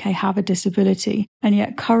in the UK have a disability, and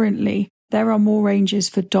yet currently there are more ranges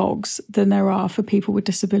for dogs than there are for people with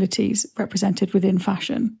disabilities represented within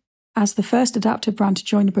fashion? As the first adaptive brand to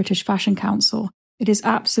join the British Fashion Council, it is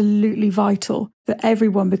absolutely vital that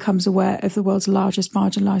everyone becomes aware of the world's largest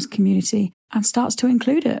marginalised community and starts to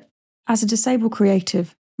include it. As a disabled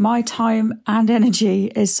creative, my time and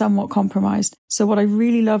energy is somewhat compromised. So what I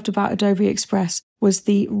really loved about Adobe Express was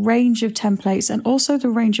the range of templates and also the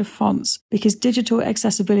range of fonts, because digital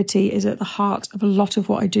accessibility is at the heart of a lot of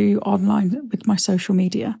what I do online with my social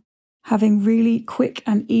media. Having really quick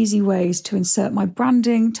and easy ways to insert my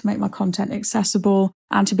branding, to make my content accessible,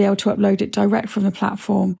 and to be able to upload it direct from the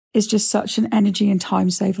platform is just such an energy and time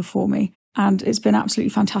saver for me. And it's been absolutely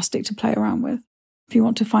fantastic to play around with. If you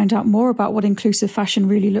want to find out more about what inclusive fashion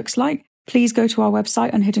really looks like, please go to our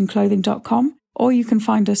website, unhiddenclothing.com, or you can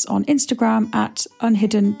find us on Instagram at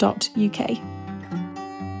unhidden.uk.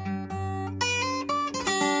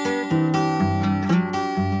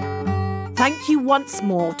 Thank you once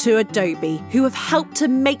more to Adobe, who have helped to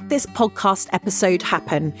make this podcast episode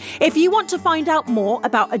happen. If you want to find out more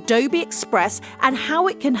about Adobe Express and how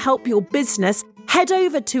it can help your business, head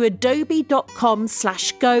over to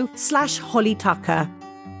adobe.com/go/Holly Tucker.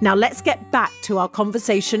 Now let's get back to our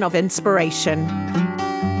conversation of inspiration.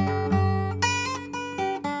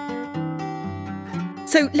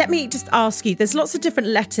 So let me just ask you, there's lots of different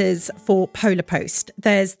letters for Polar Post.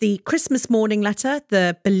 There's the Christmas morning letter,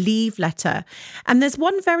 the Believe letter, and there's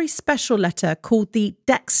one very special letter called the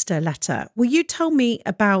Dexter letter. Will you tell me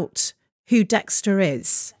about who Dexter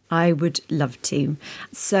is? I would love to.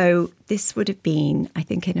 So this would have been, I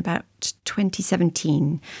think, in about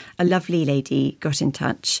 2017. A lovely lady got in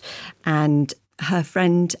touch and her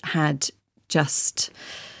friend had just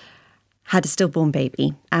had a stillborn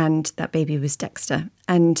baby, and that baby was Dexter.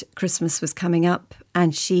 And Christmas was coming up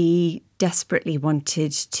and she desperately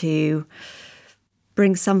wanted to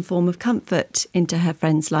bring some form of comfort into her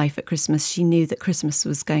friend's life at Christmas. She knew that Christmas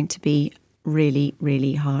was going to be really,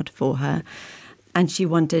 really hard for her. And she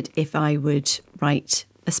wondered if I would write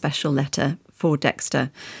a special letter for Dexter.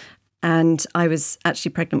 And I was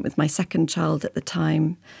actually pregnant with my second child at the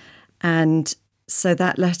time. And so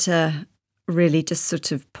that letter really just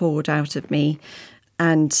sort of poured out of me.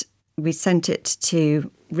 And we sent it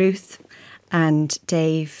to Ruth and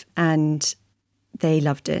Dave, and they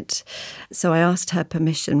loved it. So I asked her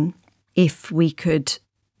permission if we could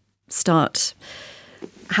start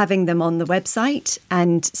having them on the website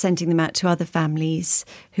and sending them out to other families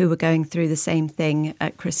who were going through the same thing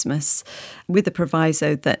at Christmas, with the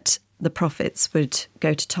proviso that the profits would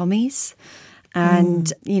go to Tommy's.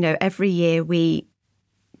 And, you know, every year we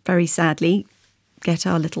very sadly get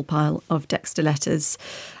our little pile of Dexter letters,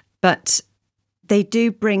 but they do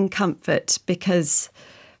bring comfort because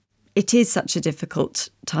it is such a difficult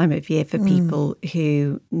time of year for people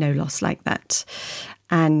who know loss like that.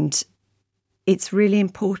 And it's really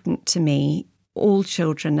important to me. All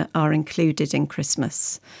children are included in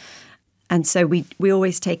Christmas. And so we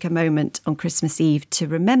always take a moment on Christmas Eve to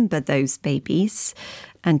remember those babies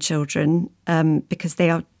and children because they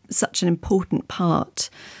are such an important part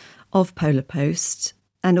of Polar Post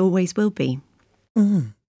and always will be.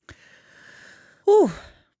 Mm. Oh,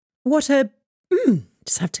 what a...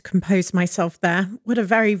 just have to compose myself there. What a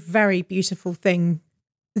very, very beautiful thing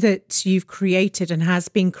that you've created and has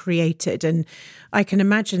been created. And I can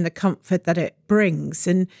imagine the comfort that it brings.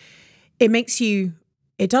 And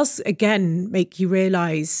it does again make you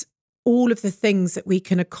realise all of the things that we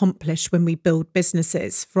can accomplish when we build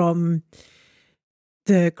businesses, from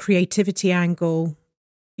the creativity angle,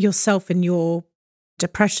 yourself and your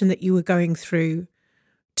depression that you were going through,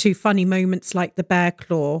 to funny moments like the bear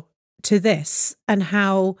claw, to this, and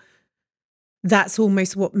how that's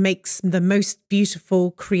almost what makes the most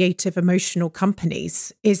beautiful, creative, emotional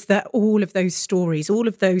companies, is that all of those stories, all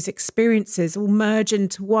of those experiences all merge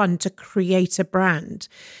into one to create a brand.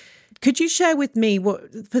 Could you share with me what,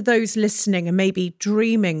 for those listening and maybe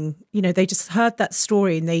dreaming, they just heard that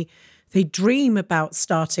story and they dream about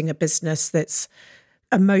starting a business that's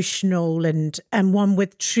emotional and one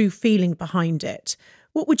with true feeling behind it.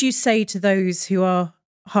 What would you say to those who are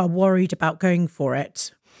worried about going for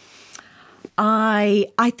it? I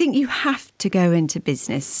think you have to go into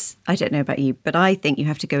business. I don't know about you, but I think you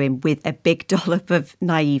have to go in with a big dollop of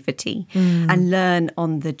naivety and learn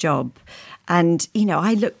on the job. And,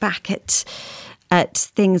 I look back at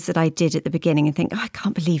things that I did at the beginning and think, I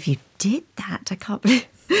can't believe you did that. I can't believe...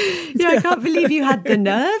 I can't believe you had the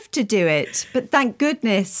nerve to do it. But thank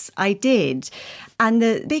goodness I did. And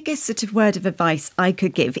the biggest sort of word of advice I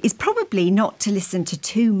could give is probably not to listen to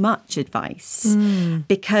too much advice.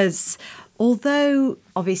 Because although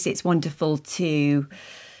obviously it's wonderful to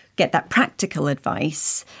get that practical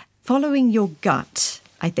advice, following your gut,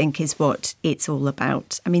 I think, is what it's all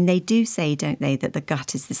about. I mean, they do say, don't they, that the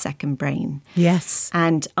gut is the second brain. Yes.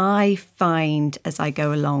 And I find as I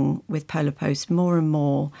go along with Polar Post more and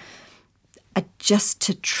more, just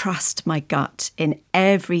to trust my gut in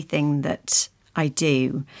everything that I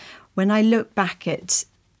do. When I look back at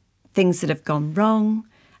things that have gone wrong,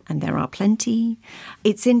 and there are plenty,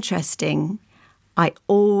 it's interesting. I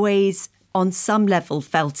always, on some level,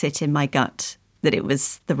 felt it in my gut that it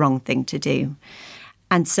was the wrong thing to do.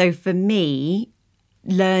 And so for me,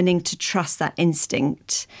 learning to trust that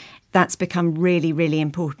instinct, that's become really, really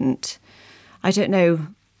important. I don't know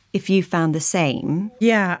if you found the same.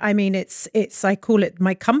 Yeah, I mean, it's I call it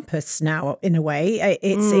my compass now, in a way.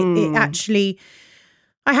 It actually,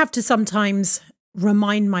 I have to sometimes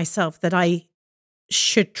remind myself that I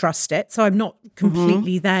should trust it. So I'm not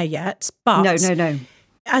completely there yet. But No.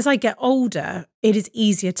 As I get older, it is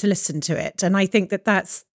easier to listen to it. And I think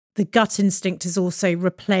that's the gut instinct is also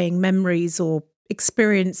replaying memories or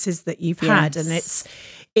experiences that you've had. And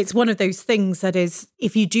it's one of those things that is,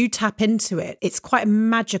 if you do tap into it, it's quite a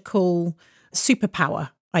magical superpower,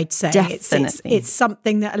 I'd say. Definitely. It's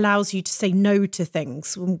something that allows you to say no to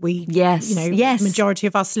things. Majority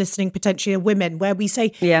of us listening potentially are women, where we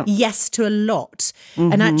say yes to a lot,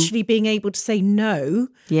 and actually being able to say no,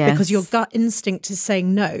 because your gut instinct is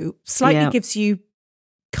saying no, slightly gives you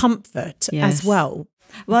comfort as well.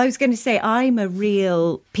 Well, I was going to say, I'm a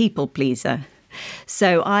real people pleaser.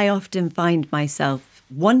 So I often find myself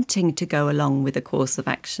wanting to go along with a course of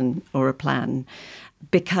action or a plan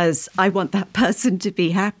because I want that person to be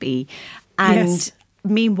happy. And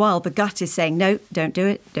meanwhile, the gut is saying, no, don't do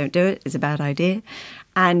it, it's a bad idea.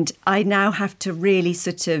 And I now have to really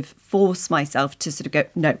sort of force myself to sort of go,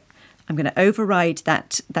 no, I'm going to override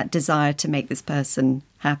that desire to make this person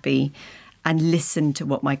happy and listen to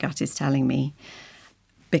what my gut is telling me,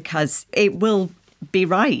 because it will be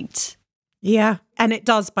right. Yeah. And it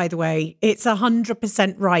does, by the way. It's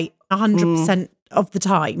 100% right, 100% of the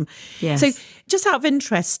time. Yes. So just out of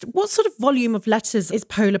interest, what sort of volume of letters is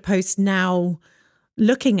Polar Post now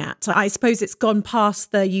looking at? I suppose it's gone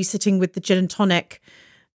past you sitting with the gin and tonic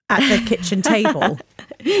at the kitchen table.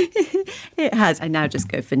 It has. I now just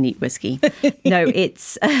go for neat whiskey. No,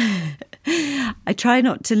 it's... I try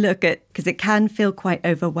not to look at, because it can feel quite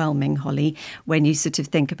overwhelming, Holly, when you sort of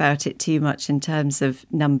think about it too much in terms of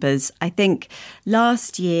numbers. I think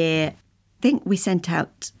last year, we sent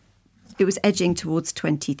out, it was edging towards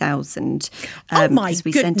 20,000. Oh my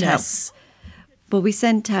goodness. We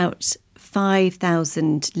sent out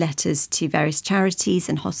 5,000 letters to various charities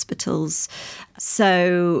and hospitals.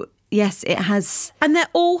 So, yes, it has. And they're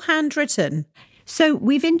all handwritten. So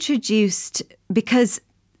we've introduced, because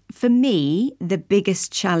for me, the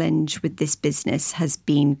biggest challenge with this business has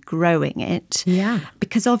been growing it. Yeah.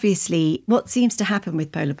 Because obviously what seems to happen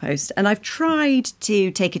with Polar Post, and I've tried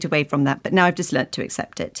to take it away from that, but now I've just learnt to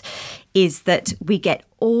accept it, is that we get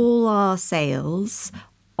all our sales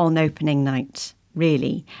on opening night,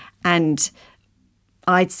 really. And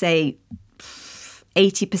I'd say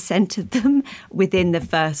 80% of them within the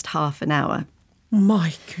first half an hour.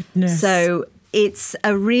 My goodness. So it's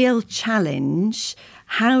a real challenge.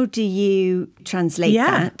 How do you translate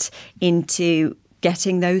that into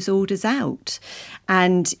getting those orders out?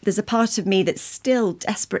 And there's a part of me that still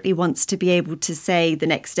desperately wants to be able to say the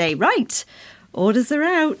next day, right, orders are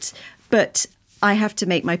out. But I have to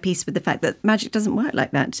make my peace with the fact that magic doesn't work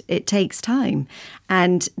like that. It takes time.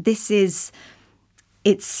 And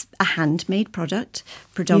it's a handmade product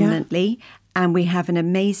predominantly. Yeah. And we have an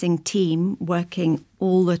amazing team working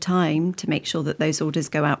all the time to make sure that those orders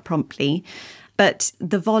go out promptly. But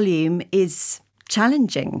the volume is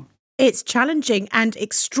challenging. It's challenging and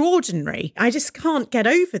extraordinary. I just can't get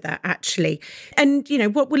over that, actually. And,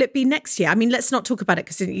 what will it be next year? I mean, let's not talk about it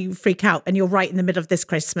because you freak out and you're right in the middle of this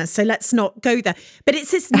Christmas. So let's not go there. But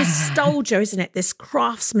it's this nostalgia, isn't it? This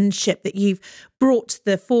craftsmanship that you've brought to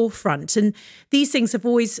the forefront. And these things have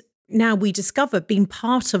always, now we discover, been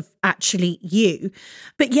part of actually you.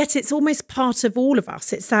 But yet it's almost part of all of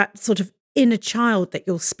us. It's that sort of inner child that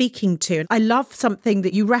you're speaking to. I love something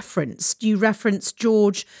that you referenced. You referenced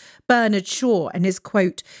George Bernard Shaw and his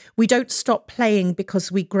quote, "We don't stop playing because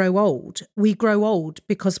we grow old. We grow old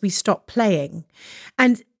because we stop playing."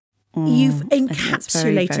 And you've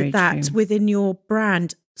encapsulated very that true. Within your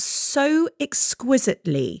brand so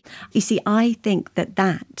exquisitely. You see, I think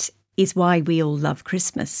that is why we all love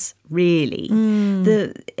Christmas, really.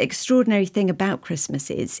 The extraordinary thing about Christmas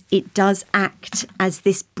is it does act as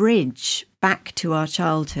this bridge back to our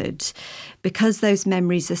childhood, because those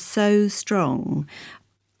memories are so strong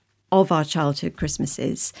of our childhood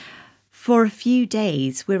Christmases. For a few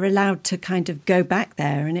days, we're allowed to kind of go back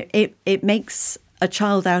there, and it makes a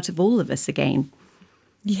child out of all of us again.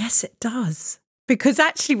 Yes, it does. Because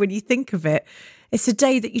actually, when you think of it, it's a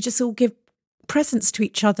day that you just all give presents to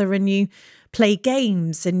each other and you play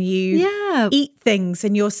games and you eat things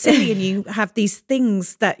and you're silly and you have these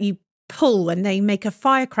things that you pull and they make a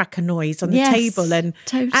firecracker noise on the table. And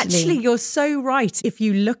totally. Actually, you're so right. If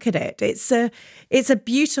you look at it, it's a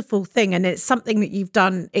beautiful thing, and it's something that you've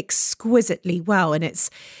done exquisitely well. And it's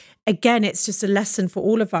just a lesson for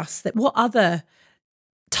all of us that what other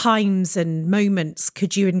times and moments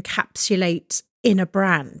could you encapsulate in a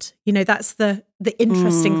brand? That's the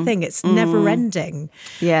interesting thing. It's never ending.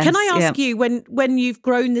 Yes, Can I ask you, when you've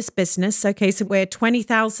grown this business, okay, so we're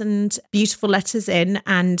 20,000 beautiful letters in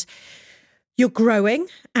and you're growing,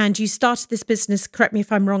 and you started this business, correct me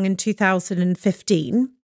if I'm wrong, in 2015.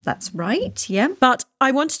 That's right, yeah. But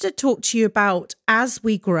I wanted to talk to you about, as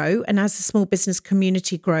we grow and as the small business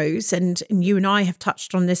community grows, and you and I have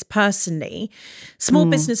touched on this personally, small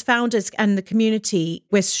business founders and the community,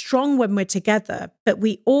 we're strong when we're together, but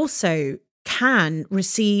we also can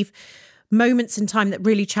receive moments in time that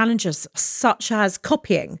really challenge us, such as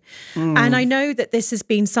copying. And I know that this has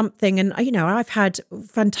been something, and I've had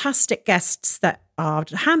fantastic guests that are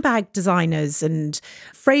handbag designers and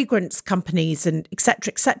fragrance companies and et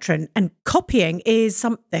cetera, and copying is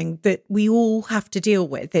something that we all have to deal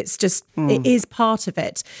with. It's just, it is part of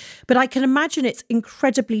it. But I can imagine it's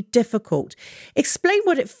incredibly difficult. Explain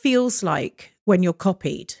what it feels like when you're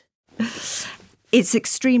copied. It's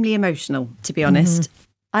extremely emotional, to be honest.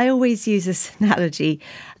 I always use this analogy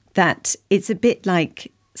that it's a bit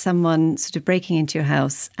like someone sort of breaking into your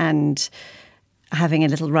house and having a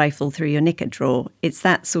little rifle through your knicker drawer. It's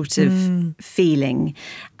that sort of feeling.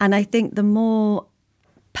 And I think the more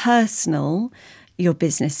personal your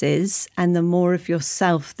business is and the more of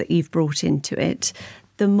yourself that you've brought into it,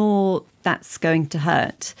 the more that's going to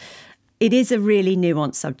hurt. It is a really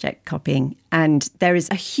nuanced subject, copying, and there is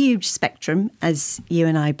a huge spectrum, as you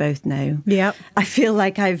and I both know. Yeah, I feel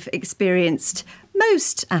like I've experienced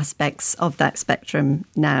most aspects of that spectrum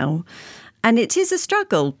now. And it is a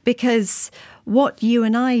struggle, because what you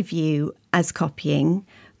and I view as copying,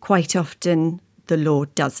 quite often the law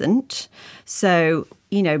doesn't. So,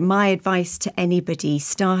 my advice to anybody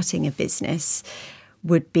starting a business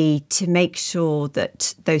would be to make sure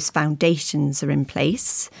that those foundations are in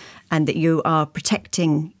place and that you are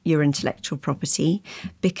protecting your intellectual property,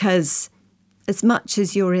 because as much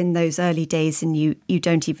as you're in those early days and you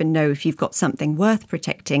don't even know if you've got something worth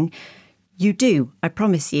protecting, you do, I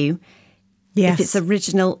promise you. Yes. If it's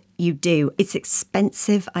original, you do. It's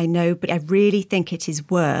expensive, I know, but I really think it is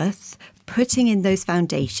worth putting in those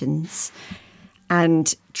foundations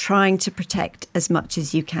and trying to protect as much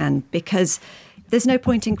as you can, because there's no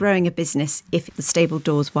point in growing a business if the stable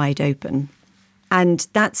door's wide open. And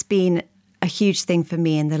that's been a huge thing for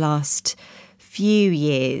me in the last few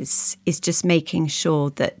years, is just making sure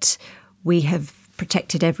that we have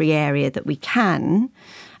protected every area that we can,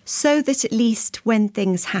 so that at least when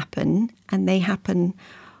things happen, and they happen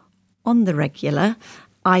on the regular,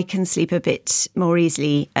 I can sleep a bit more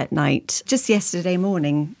easily at night. Just yesterday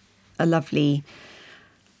morning, a lovely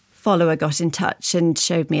follower got in touch and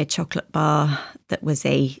showed me a chocolate bar that was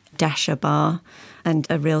a Dasher bar, and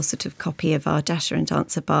a real sort of copy of our Dasher and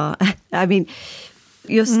Dancer bar. I mean,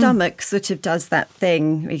 your stomach sort of does that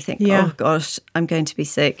thing where you think, oh gosh, I'm going to be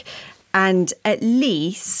sick. And at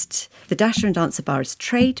least the Dasher and Dancer bar is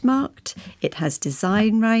trademarked. It has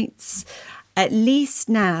design rights. At least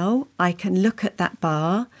now I can look at that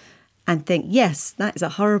bar and think, yes, that is a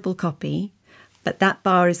horrible copy, but that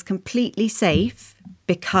bar is completely safe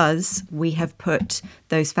because we have put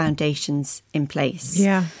those foundations in place.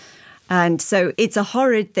 Yeah. And so it's a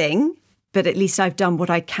horrid thing, but at least I've done what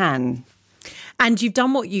I can. And you've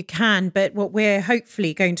done what you can, but what we're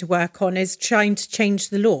hopefully going to work on is trying to change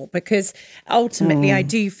the law, because ultimately I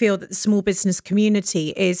do feel that the small business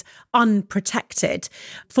community is unprotected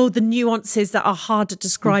for the nuances that are hard to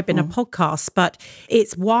describe in a podcast. But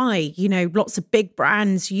it's why, you know, lots of big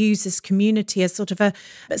brands use this community as sort of a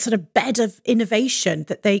bed of innovation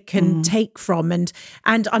that they can take from. And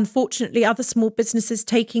unfortunately, other small businesses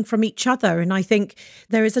taking from each other. And I think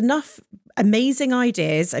there is enough amazing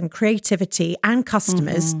ideas and creativity and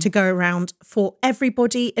customers to go around for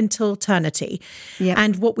everybody until eternity. Yep.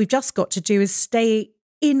 And what we've just got to do is stay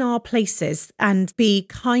in our places and be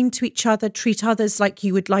kind to each other, treat others like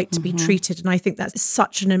you would like to be treated. And I think that's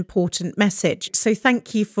such an important message. So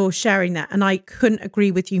thank you for sharing that. And I couldn't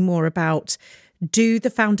agree with you more about do the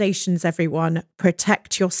foundations, everyone.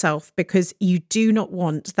 Protect yourself, because you do not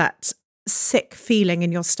want that sick feeling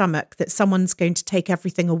in your stomach that someone's going to take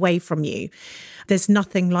everything away from you. There's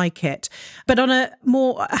nothing like it. But on a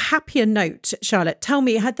more happier note, Charlotte, tell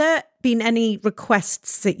me, had there been any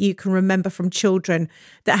requests that you can remember from children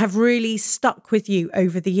that have really stuck with you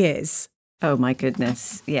over the years? Oh my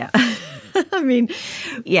goodness. Yeah. I mean,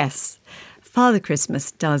 yes. Father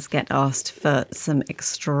Christmas does get asked for some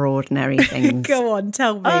extraordinary things. Go on,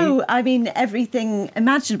 tell me. Oh, I mean, everything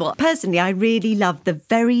imaginable. Personally, I really love the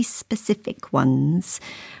very specific ones.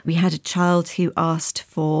 We had a child who asked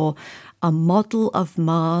for a model of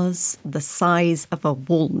Mars the size of a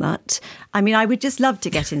walnut. I mean, I would just love to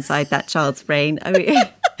get inside that child's brain. I mean,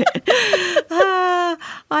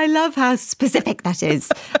 I love how specific that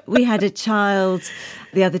is. We had a child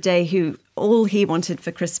the other day who all he wanted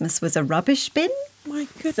for Christmas was a rubbish bin. My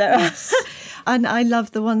goodness. And I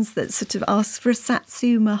love the ones that sort of ask for a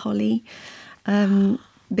Satsuma, Holly,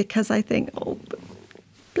 because I think, oh,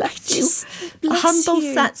 bless you. A humble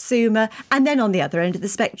Satsuma. And then on the other end of the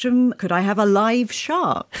spectrum, could I have a live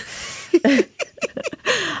shark?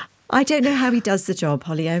 I don't know how he does the job,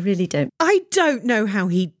 Holly. I really don't. I don't know how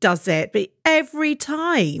he does it, but every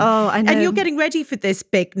time. Oh, I know. And you're getting ready for this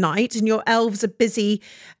big night and your elves are busy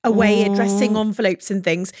away addressing envelopes and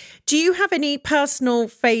things. Do you have any personal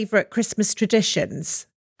favourite Christmas traditions?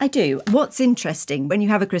 I do. What's interesting when you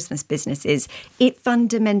have a Christmas business is it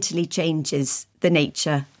fundamentally changes the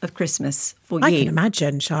nature of Christmas for you. I can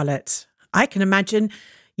imagine, Charlotte. I can imagine.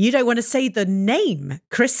 You don't want to say the name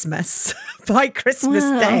Christmas by Christmas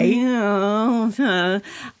Day. No,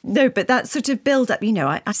 but that sort of build-up, you know,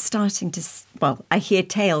 I'm starting to, well, I hear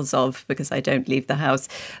tales of, because I don't leave the house,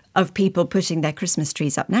 of people putting their Christmas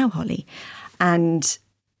trees up now, Holly. And,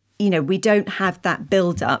 you know, we don't have that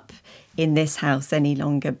build-up in this house any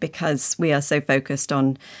longer because we are so focused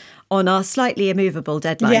on our slightly immovable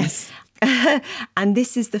deadline. Yes. And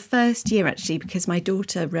this is the first year, actually, because my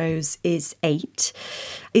daughter Rose is 8.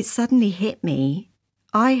 It suddenly hit me.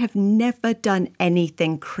 I have never done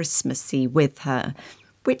anything Christmassy with her,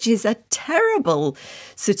 which is a terrible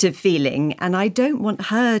sort of feeling. And I don't want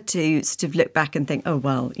her to sort of look back and think, oh,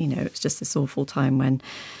 well, you know, it's just this awful time when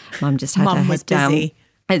Mum just had her head down. Busy.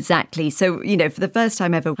 Exactly. So, you know, for the first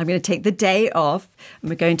time ever, I'm going to take the day off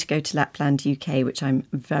and we're going to go to Lapland, UK, which I'm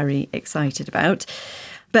very excited about.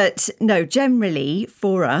 But no, generally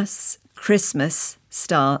for us, Christmas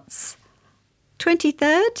starts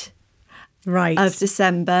 23rd of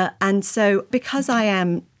December. And so because I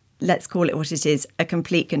am, let's call it what it is, a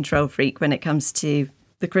complete control freak when it comes to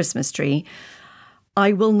the Christmas tree,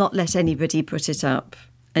 I will not let anybody put it up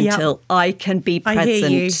until I can be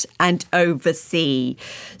present and oversee.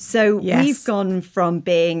 So we've gone from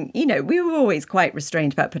being, we were always quite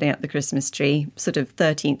restrained about putting up the Christmas tree, sort of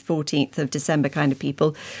 13th, 14th of December kind of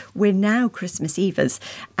people. We're now Christmas Evers.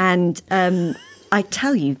 And I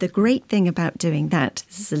tell you, the great thing about doing that,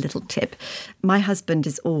 this is a little tip, my husband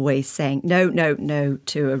is always saying, no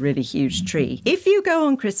to a really huge tree. If you go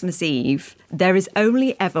on Christmas Eve, there is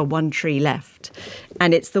only ever one tree left,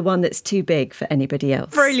 and it's the one that's too big for anybody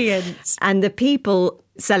else. Brilliant. And the people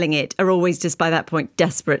selling it are always just by that point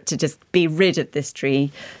desperate to just be rid of this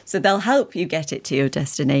tree. So they'll help you get it to your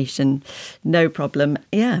destination. No problem.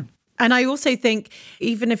 Yeah. And I also think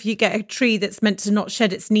even if you get a tree that's meant to not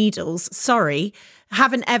shed its needles,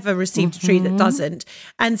 haven't ever received a tree that doesn't.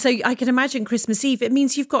 And so I can imagine Christmas Eve, it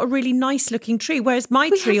means you've got a really nice looking tree, whereas my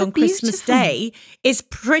tree on Christmas Day is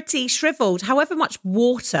pretty shriveled. However much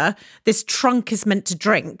water this trunk is meant to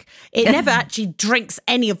drink, it never actually drinks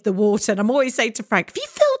any of the water. And I'm always saying to Frank, have you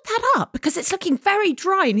filled that up? Because it's looking very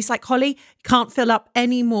dry. And he's like, Holly, can't fill up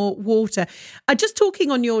any more water. Just talking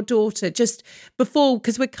on your daughter, just before,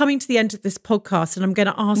 because we're coming to the end of this podcast and I'm going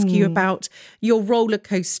to ask you about your roller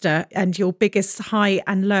coaster and your biggest high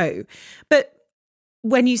and low. But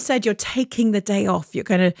when you said you're taking the day off, you're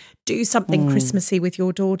going to do something Christmassy with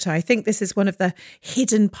your daughter, I think this is one of the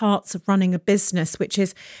hidden parts of running a business, which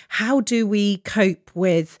is how do we cope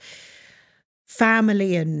with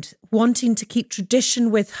family and wanting to keep tradition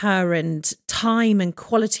with her and time and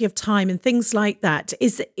quality of time and things like that.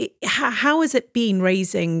 How has it been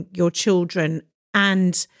raising your children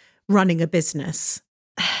and running a business?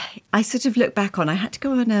 I sort of look back on, I had to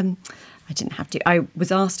go on, I didn't have to, I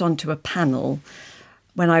was asked onto a panel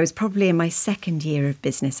when I was probably in my second year of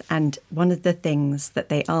business. And one of the things that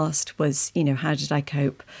they asked was, how did I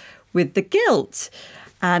cope with the guilt?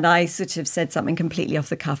 And I sort of said something completely off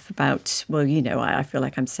the cuff about, well, I feel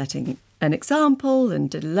like I'm setting an example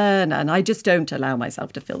and to learn, and I just don't allow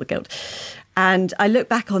myself to feel the guilt. And I look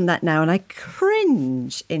back on that now and I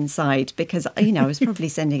cringe inside because, I was probably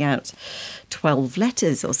sending out 12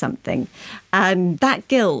 letters or something. And that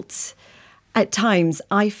guilt, at times,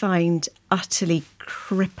 I find utterly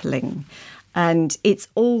crippling. And it's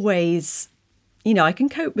always, I can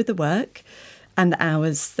cope with the work and the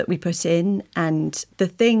hours that we put in. And the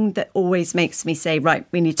thing that always makes me say, right,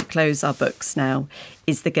 we need to close our books now,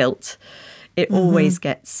 is the guilt. It always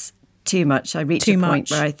gets too much. I reach a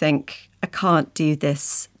point where I think, I can't do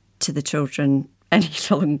this to the children any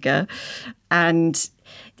longer. And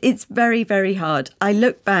it's very, very hard. I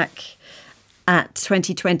look back at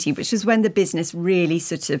 2020, which was when the business really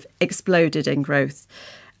sort of exploded in growth.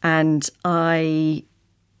 And I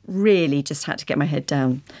really just had to get my head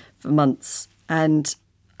down for months. And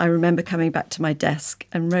I remember coming back to my desk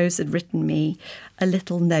and Rose had written me a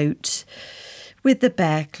little note with the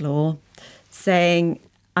bear claw saying,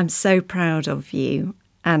 I'm so proud of you.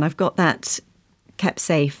 And I've got that kept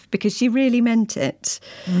safe because she really meant it.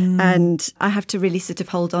 And I have to really sort of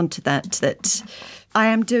hold on to that I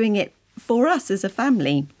am doing it for us as a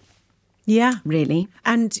family. Yeah. Really.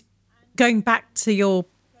 And going back to your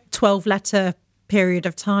 12-letter period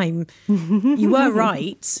of time, you were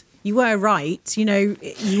right. You were right.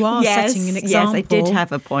 You are setting an example. Yes, I did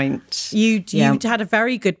have a point. You had a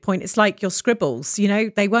very good point. It's like your scribbles,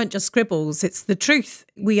 they weren't just scribbles. It's the truth.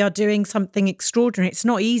 We are doing something extraordinary. It's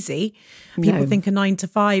not easy. People think a 9 to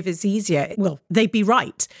 5 is easier. Well, they'd be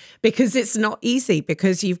right because it's not easy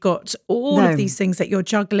because you've got all of these things that you're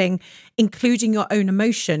juggling, including your own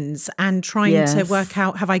emotions and trying to work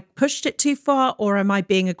out, have I pushed it too far or am I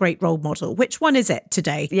being a great role model? Which one is it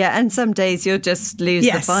today? Yeah, and some days you'll just lose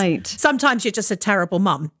the fight. Sometimes you're just a terrible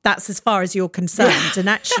mum. That's as far as you're concerned. And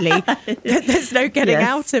actually, there's no getting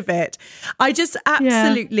out of it. I just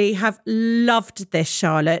absolutely have loved this,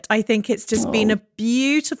 Charlotte. I think it's just been a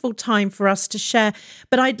beautiful time for us to share.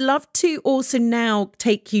 But I'd love to also now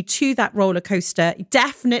take you to that roller coaster.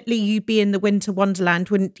 Definitely you'd be in the winter wonderland,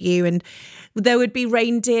 wouldn't you? And there would be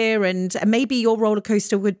reindeer and maybe your roller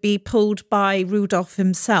coaster would be pulled by Rudolph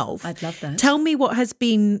himself. I'd love that. Tell me what has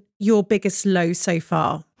been your biggest low so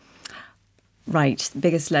far. Right,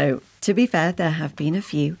 biggest low. To be fair, there have been a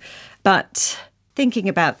few. But thinking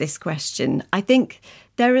about this question, I think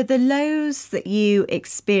there are the lows that you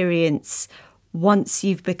experience once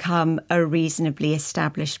you've become a reasonably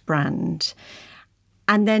established brand.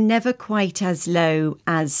 And they're never quite as low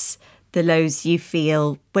as the lows you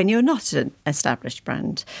feel when you're not an established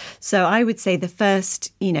brand. So I would say the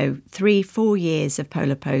first, 3-4 years of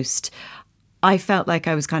Polar Post, I felt like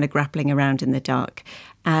I was kind of grappling around in the dark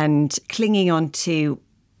and clinging on to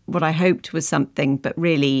what I hoped was something, but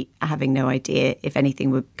really having no idea if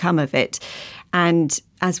anything would come of it. And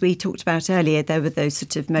as we talked about earlier, there were those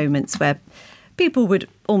sort of moments where people would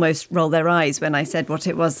almost roll their eyes when I said what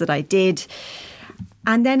it was that I did.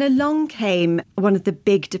 And then along came one of the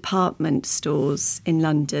big department stores in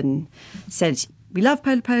London, said, "We love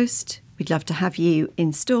Polar Post. We'd love to have you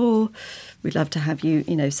in store. We'd love to have you,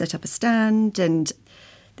 set up a stand." And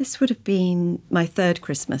this would have been my third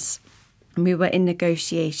Christmas. And we were in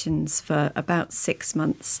negotiations for about 6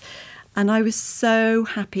 months. And I was so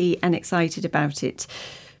happy and excited about it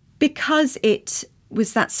because it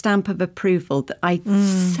was that stamp of approval that I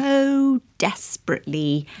so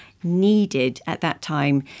desperately needed at that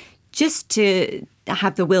time, just to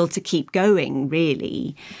have the will to keep going,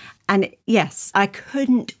 really. And yes, I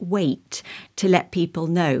couldn't wait to let people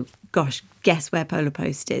know, gosh, guess where Polar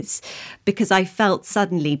Post is? Because I felt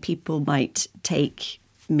suddenly people might take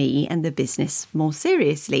me and the business more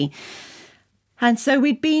seriously. And so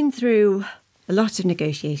we'd been through a lot of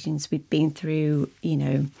negotiations. We'd been through,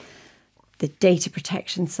 the data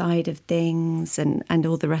protection side of things and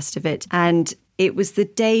all the rest of it. And it was the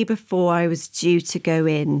day before I was due to go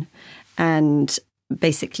in and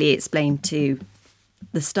basically explain to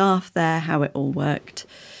the staff there how it all worked.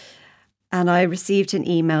 And I received an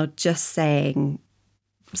email just saying,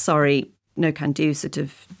 sorry, no can do sort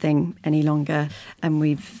of thing any longer. And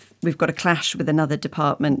we've got a clash with another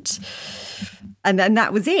department. And then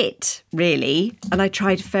that was it, really. And I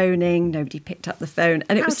tried phoning, nobody picked up the phone.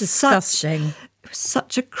 And it was disgusting. It was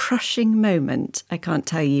such a crushing moment, I can't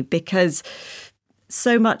tell you, because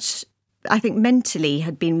so much, I think, mentally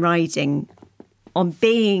had been riding on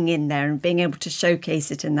being in there and being able to showcase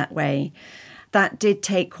it in that way. That did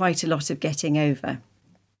take quite a lot of getting over,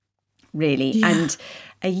 really. Yeah. And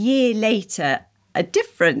a year later, a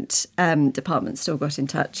different department store got in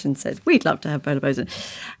touch and said, we'd love to have Polar Post.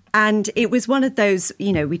 And it was one of those,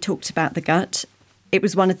 we talked about the gut. It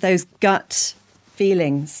was one of those gut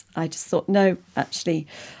feelings. I just thought, no, actually,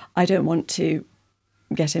 I don't want to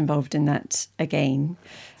get involved in that again.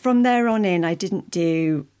 From there on in, I didn't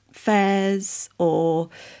do fairs or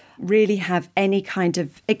really have any kind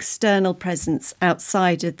of external presence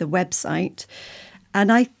outside of the website.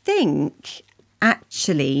 And I think,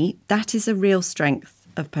 actually, that is a real strength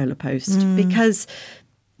of Polar Post because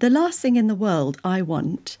the last thing in the world I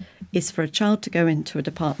want is for a child to go into a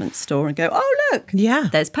department store and go, oh, look, Yeah.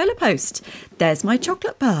 there's Polar Post, there's my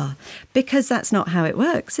chocolate bar, because that's not how it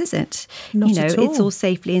works, is it? Not at all. It's all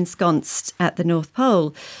safely ensconced at the North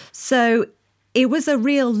Pole. So it was a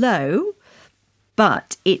real low,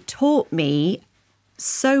 but it taught me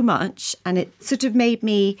so much, and it sort of made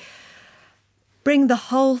me bring the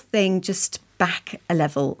whole thing just back a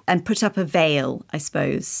level and put up a veil, I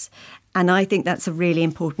suppose. And I think that's a really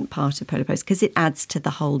important part of Polar Post because it adds to the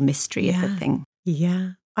whole mystery of the thing.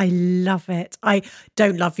 Yeah. I love it. I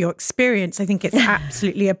don't love your experience. I think it's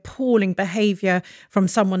absolutely appalling behaviour from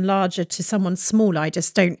someone larger to someone smaller. I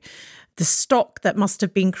just don't. The stock that must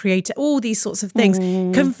have been created, all these sorts of things.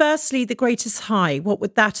 Conversely, the greatest high, what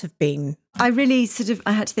would that have been? I really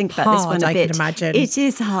I had to think about this one a bit. I can imagine. It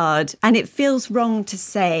is hard. And it feels wrong to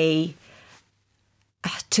say,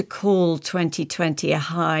 to call 2020 a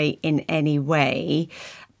high in any way.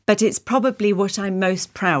 But it's probably what I'm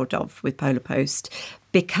most proud of with Polar Post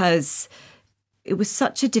because it was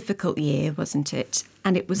such a difficult year, wasn't it?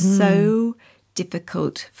 And it was so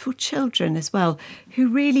difficult for children as well, who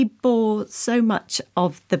really bore so much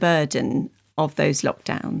of the burden of those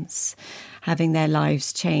lockdowns, having their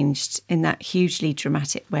lives changed in that hugely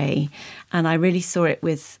dramatic way. And I really saw it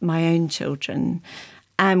with my own children.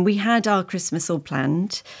 And we had our Christmas all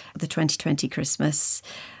planned, the 2020 Christmas,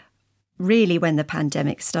 really when the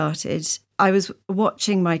pandemic started. I was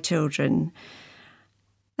watching my children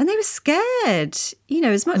and they were scared,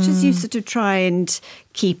 as much as you sort of try and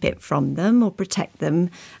keep it from them or protect them.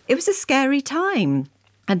 It was a scary time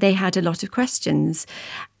and they had a lot of questions.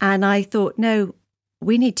 And I thought, no,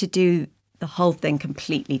 we need to do the whole thing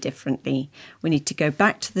completely differently. We need to go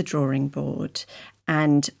back to the drawing board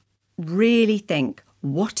and really think,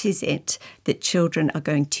 what is it that children are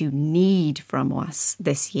going to need from us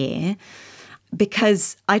this year?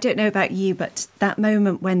 Because I don't know about you, but that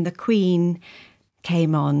moment when the Queen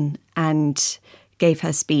came on and gave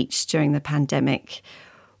her speech during the pandemic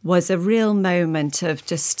was a real moment of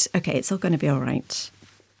just, okay, it's all going to be all right.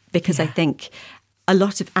 Because I think a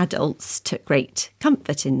lot of adults took great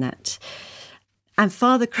comfort in that. And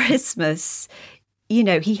Father Christmas,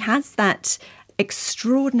 he has that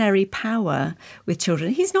extraordinary power with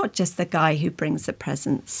children. He's not just the guy who brings the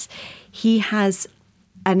presents. He has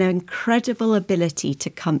an incredible ability to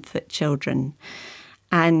comfort children.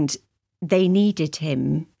 And they needed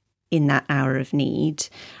him in that hour of need.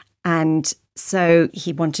 And so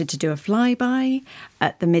he wanted to do a flyby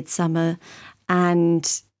at the midsummer,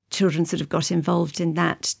 and children sort of got involved in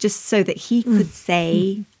that just so that he could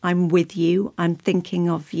say, I'm with you, I'm thinking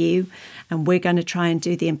of you, and we're going to try and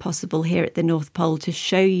do the impossible here at the North Pole to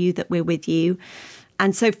show you that we're with you.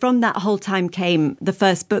 And so from that whole time came the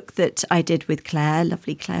first book that I did with Claire,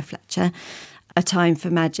 lovely Claire Fletcher, A Time for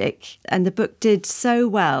Magic. And the book did so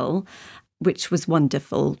well, which was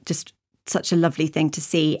wonderful, just such a lovely thing to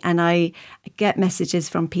see. And I get messages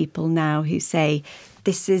from people now who say,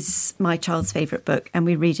 this is my child's favourite book and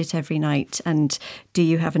we read it every night. And do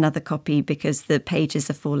you have another copy because the pages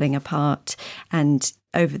are falling apart? And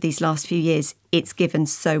over these last few years, it's given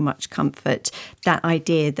so much comfort. That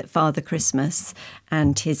idea that Father Christmas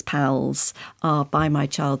and his pals are by my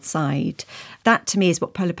child's side. That to me is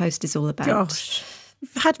what Polar Post is all about. Gosh,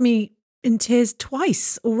 you've had me in tears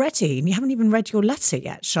twice already and you haven't even read your letter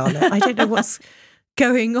yet, Charlotte. I don't know what's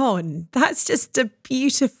going on. That's just a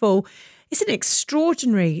beautiful... Isn't it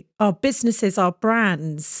extraordinary? Our businesses, our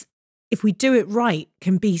brands, if we do it right,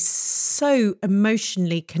 can be so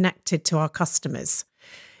emotionally connected to our customers.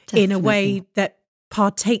 Definitely. In a way that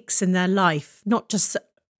partakes in their life, not just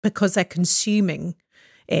because they're consuming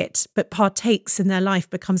it, but partakes in their life,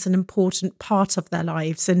 becomes an important part of their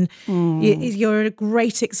lives. And you're a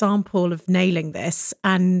great example of nailing this.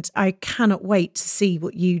 And I cannot wait to see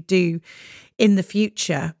what you do in the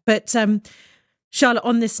future. But Charlotte,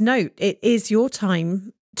 on this note, it is your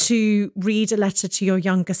time to read a letter to your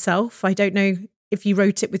younger self. I don't know if you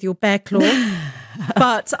wrote it with your bear claw,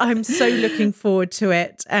 but I'm so looking forward to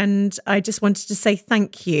it. And I just wanted to say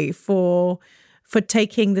thank you for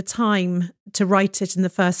taking the time to write it in the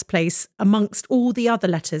first place amongst all the other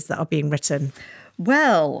letters that are being written.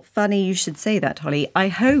 Well, funny you should say that, Holly. I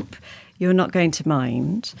hope you're not going to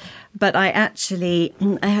mind, but I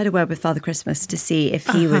had a word with Father Christmas to see if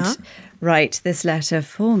he would write this letter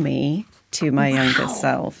for me to my younger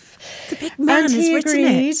self. The big man and has he written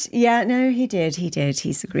agreed. it. Yeah, no, he did.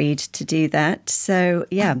 He's agreed to do that. So,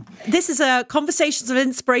 yeah. This is a Conversations of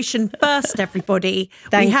Inspiration first, everybody.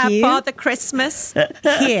 Thank we have you. Father Christmas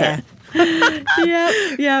here.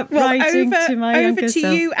 Yeah, Well, writing to my younger self. Over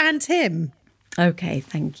to you and him. Okay,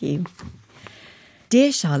 thank you.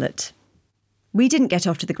 Dear Charlotte, we didn't get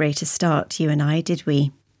off to the greatest start, you and I, did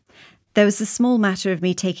we? There was the small matter of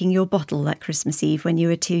me taking your bottle that Christmas Eve when you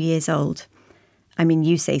were 2 years old. I mean,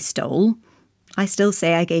 you say stole. I still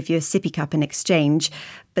say I gave you a sippy cup in exchange,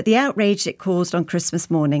 but the outrage it caused on Christmas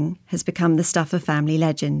morning has become the stuff of family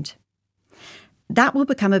legend. That will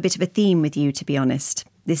become a bit of a theme with you, to be honest,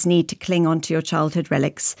 this need to cling on to your childhood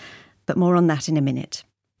relics, but more on that in a minute.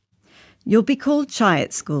 You'll be called shy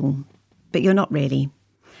at school, but you're not really.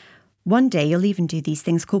 One day you'll even do these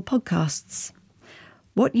things called podcasts.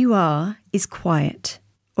 What you are is quiet,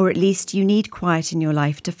 or at least you need quiet in your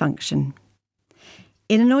life to function.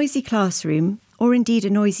 In a noisy classroom, or indeed a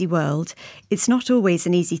noisy world, it's not always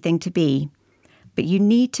an easy thing to be, but you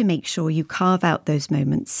need to make sure you carve out those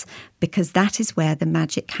moments, because that is where the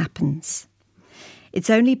magic happens. It's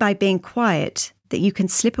only by being quiet that you can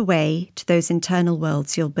slip away to those internal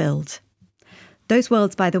worlds you'll build. Those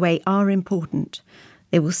worlds, by the way, are important.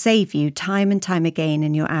 They will save you time and time again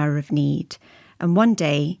in your hour of need. And one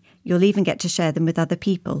day, you'll even get to share them with other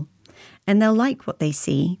people. And they'll like what they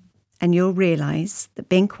see. And you'll realise that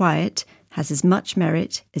being quiet has as much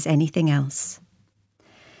merit as anything else.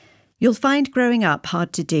 You'll find growing up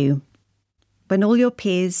hard to do. When all your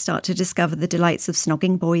peers start to discover the delights of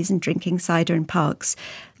snogging boys and drinking cider in parks,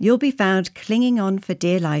 you'll be found clinging on for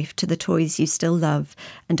dear life to the toys you still love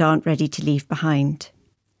and aren't ready to leave behind.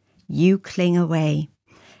 You cling away.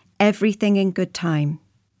 Everything in good time.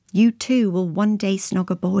 You too will one day snog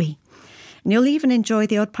a boy, and you'll even enjoy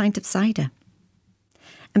the odd pint of cider.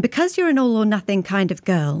 And because you're an all-or-nothing kind of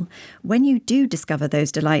girl, when you do discover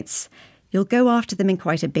those delights, you'll go after them in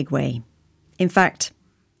quite a big way. In fact,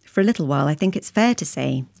 for a little while, I think it's fair to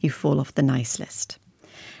say you fall off the nice list.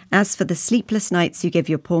 As for the sleepless nights you give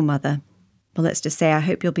your poor mother, well, let's just say I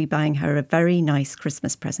hope you'll be buying her a very nice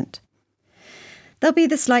Christmas present. There'll be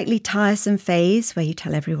the slightly tiresome phase where you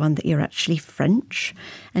tell everyone that you're actually French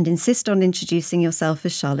and insist on introducing yourself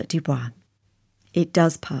as Charlotte Dubois. It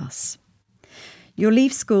does pass. You'll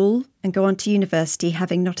leave school and go on to university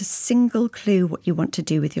having not a single clue what you want to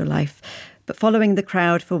do with your life, but following the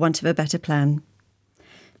crowd for want of a better plan.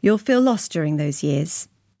 You'll feel lost during those years,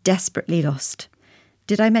 desperately lost.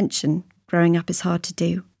 Did I mention growing up is hard to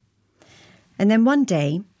do? And then one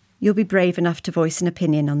day, you'll be brave enough to voice an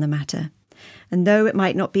opinion on the matter. And though it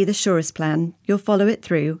might not be the surest plan, you'll follow it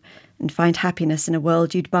through and find happiness in a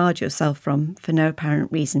world you'd barred yourself from for no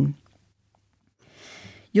apparent reason.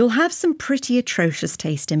 You'll have some pretty atrocious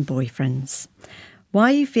taste in boyfriends.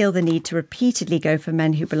 Why you feel the need to repeatedly go for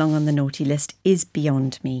men who belong on the naughty list is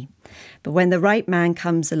beyond me. But when the right man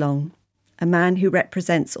comes along, a man who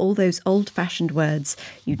represents all those old-fashioned words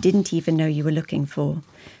you didn't even know you were looking for,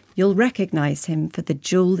 you'll recognise him for the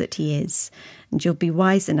jewel that he is, and you'll be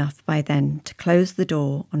wise enough by then to close the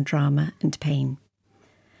door on drama and pain.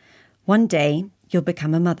 One day, you'll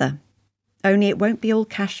become a mother. Only it won't be all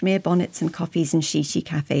cashmere bonnets and coffees and shishi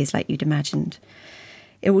cafes like you'd imagined.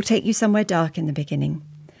 It will take you somewhere dark in the beginning,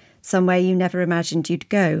 somewhere you never imagined you'd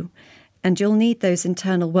go, and you'll need those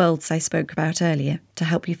internal worlds I spoke about earlier to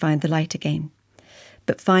help you find the light again.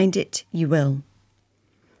 But find it you will.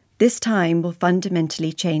 This time will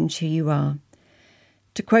fundamentally change who you are.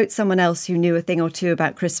 To quote someone else who knew a thing or two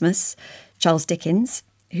about Christmas, Charles Dickens,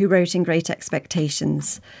 who wrote in Great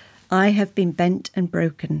Expectations, "I have been bent and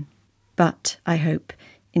broken, but, I hope,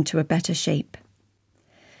 into a better shape."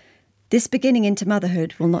 This beginning into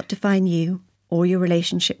motherhood will not define you or your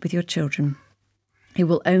relationship with your children. It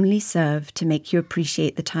will only serve to make you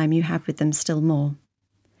appreciate the time you have with them still more.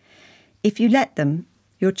 If you let them,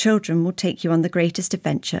 your children will take you on the greatest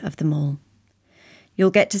adventure of them all.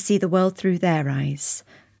 You'll get to see the world through their eyes,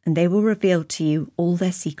 and they will reveal to you all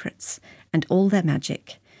their secrets and all their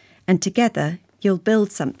magic, and together you'll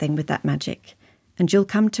build something with that magic, and you'll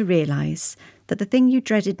come to realise that the thing you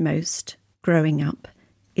dreaded most, growing up,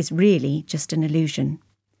 is really just an illusion.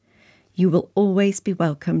 You will always be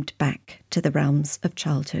welcomed back to the realms of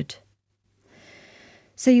childhood.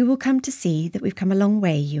 So you will come to see that we've come a long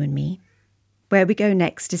way, you and me. Where we go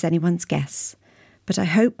next is anyone's guess, but I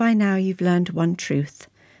hope by now you've learned one truth,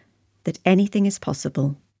 that anything is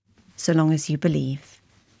possible, so long as you believe.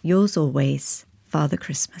 Yours always, Father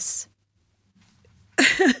Christmas.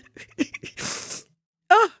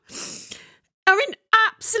 Oh, I'm in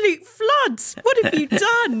absolute floods. What have you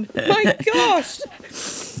done? My gosh.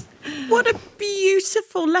 What a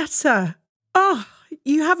beautiful letter. Oh,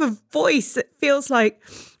 you have a voice that feels like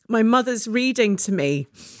my mother's reading to me.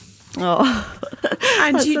 Oh,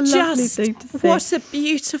 and that's you a lovely just, thing to say. what a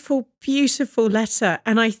beautiful, beautiful letter.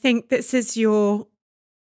 And I think this is your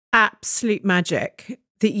absolute magic,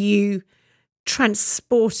 that you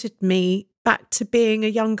transported me back to being a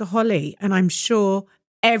younger Holly. And I'm sure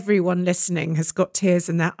everyone listening has got tears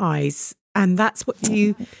in their eyes. And that's what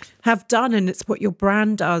you have done. And it's what your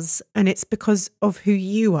brand does. And it's because of who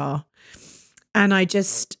you are. And I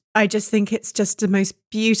just think it's just the most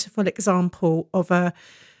beautiful example of a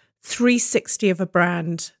 360 of a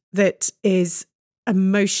brand that is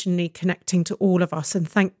emotionally connecting to all of us. And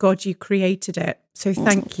thank God you created it. So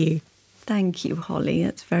thank you. Thank you, Holly.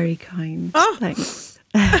 That's very kind. Oh. Thanks.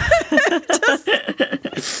 And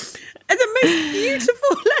the most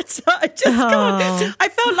beautiful letter. I just can't. I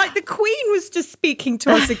felt like the Queen was just speaking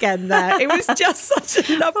to us again there. It was just such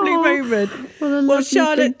a lovely moment. What a lovely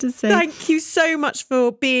Charlotte, thing to say. thank you so much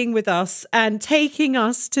for being with us and taking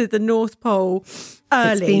us to the North Pole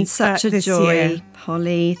early. It's been such a this joy, year.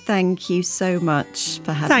 Holly. Thank you so much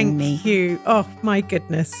for having me. Thank you. Oh, my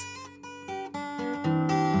goodness.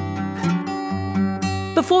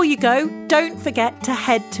 Before you go, don't forget to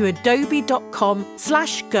head to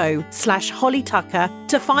adobe.com/go/Holly Tucker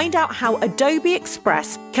to find out how Adobe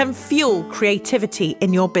Express can fuel creativity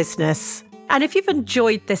in your business. And if you've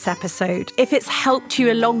enjoyed this episode, if it's helped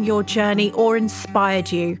you along your journey or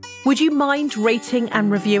inspired you, would you mind rating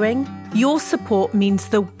and reviewing? Your support means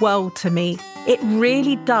the world to me. It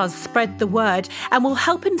really does spread the word and will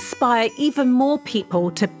help inspire even more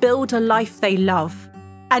people to build a life they love.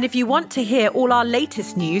 And if you want to hear all our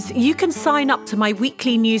latest news, you can sign up to my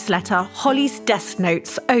weekly newsletter, Holly's Desk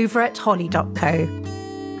Notes, over at holly.co.